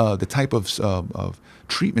the type of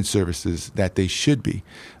treatment services that they should be.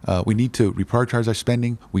 We need to reprioritize our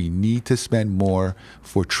spending. We need to spend more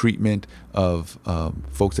for treatment of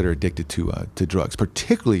folks that are addicted to drugs,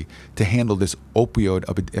 particularly to handle this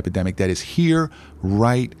opioid epidemic that is here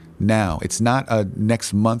right now. It's not a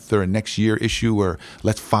next month or a next year issue or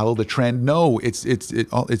let's follow the trend. No, it's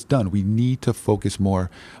done. We need to focus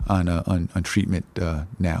more on treatment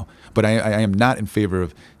now. But I am not in favor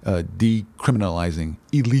of decriminalizing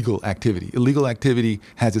illegal activity. Illegal activity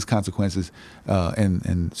has its consequences,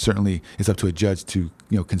 and certainly it's up to a judge to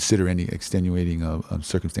consider any extenuating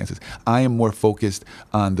circumstances. I am more focused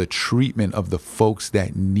on the treatment of the folks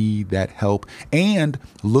that need that help and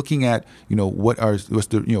looking at what are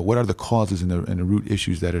the causes and the root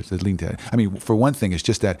issues that are leading to that. I mean, for one thing, it's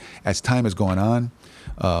just that as time has gone on,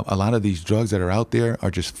 a lot of these drugs that are out there are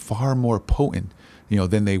just far more potent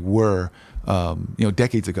than they were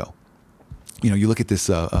decades ago. You look at this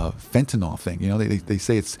fentanyl thing, they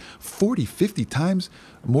say it's 40, 50 times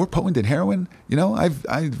more potent than heroin.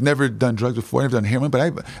 I've never done drugs before. I've done heroin,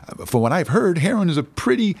 but from what I've heard, heroin is a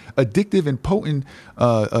pretty addictive and potent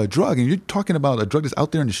drug. And you're talking about a drug that's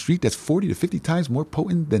out there in the street that's 40 to 50 times more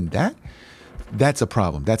potent than that. That's a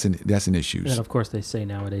problem. That's an issue. And of course, they say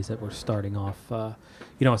nowadays that we're starting off.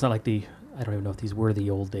 It's not like the I don't even know if these were the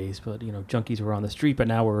old days, but junkies were on the street, but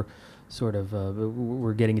now we're sort of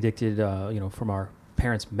we're getting addicted, from our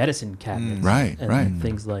parents' medicine cabinets, and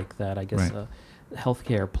things like that. I guess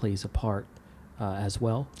healthcare plays a part as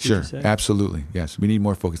well. Sure, absolutely, yes. We need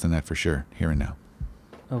more focus on that for sure, here and now.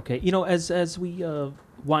 Okay, as we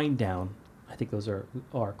wind down, I think those are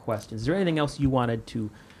our questions. Is there anything else you wanted to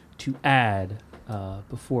add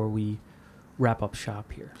before we wrap up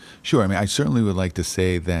shop here? Sure. I mean, I certainly would like to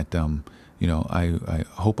say that I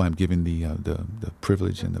hope I'm given the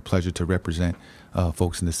privilege and the pleasure to represent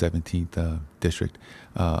folks in the 17th district.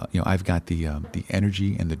 I've got the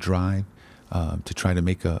energy and the drive to try to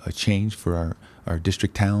make a change for our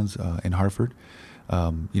district towns in Hartford.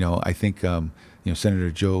 I think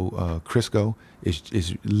Senator Joe Crisco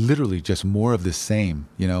is literally just more of the same,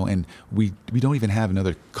 and we don't even have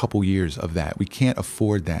another couple years of that. We can't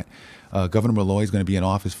afford that. Governor Malloy is going to be in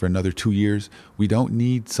office for another 2 years. We don't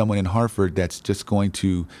need someone in Hartford that's just going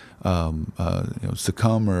to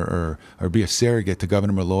succumb or be a surrogate to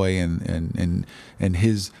Governor Malloy and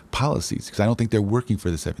his policies, because I don't think they're working for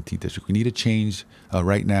the 17th district. We need a change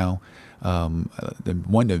right now.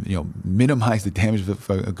 One, to minimize the damage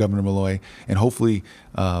of Governor Malloy, and hopefully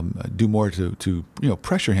do more to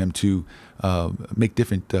pressure him to make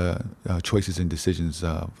different choices and decisions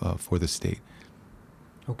for the state.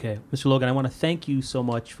 Okay, Mr. Logan, I want to thank you so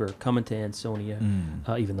much for coming to Ansonia,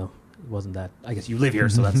 even though it wasn't that. I guess you live here,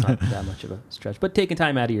 so that's not that much of a stretch. But taking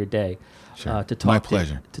time out of your day to talk. My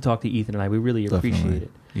pleasure. To talk to Ethan and I, we really appreciate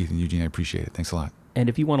it. Ethan, Eugene, I appreciate it. Thanks a lot. And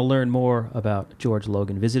if you want to learn more about George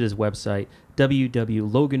Logan, visit his website,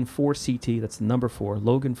 www.logan4ct, that's the number 4,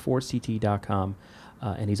 logan4ct.com.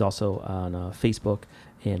 And he's also on Facebook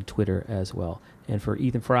and Twitter as well. And for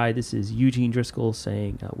Ethan Fry, this is Eugene Driscoll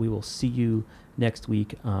saying we will see you next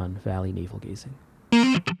week on Valley Navel Gazing.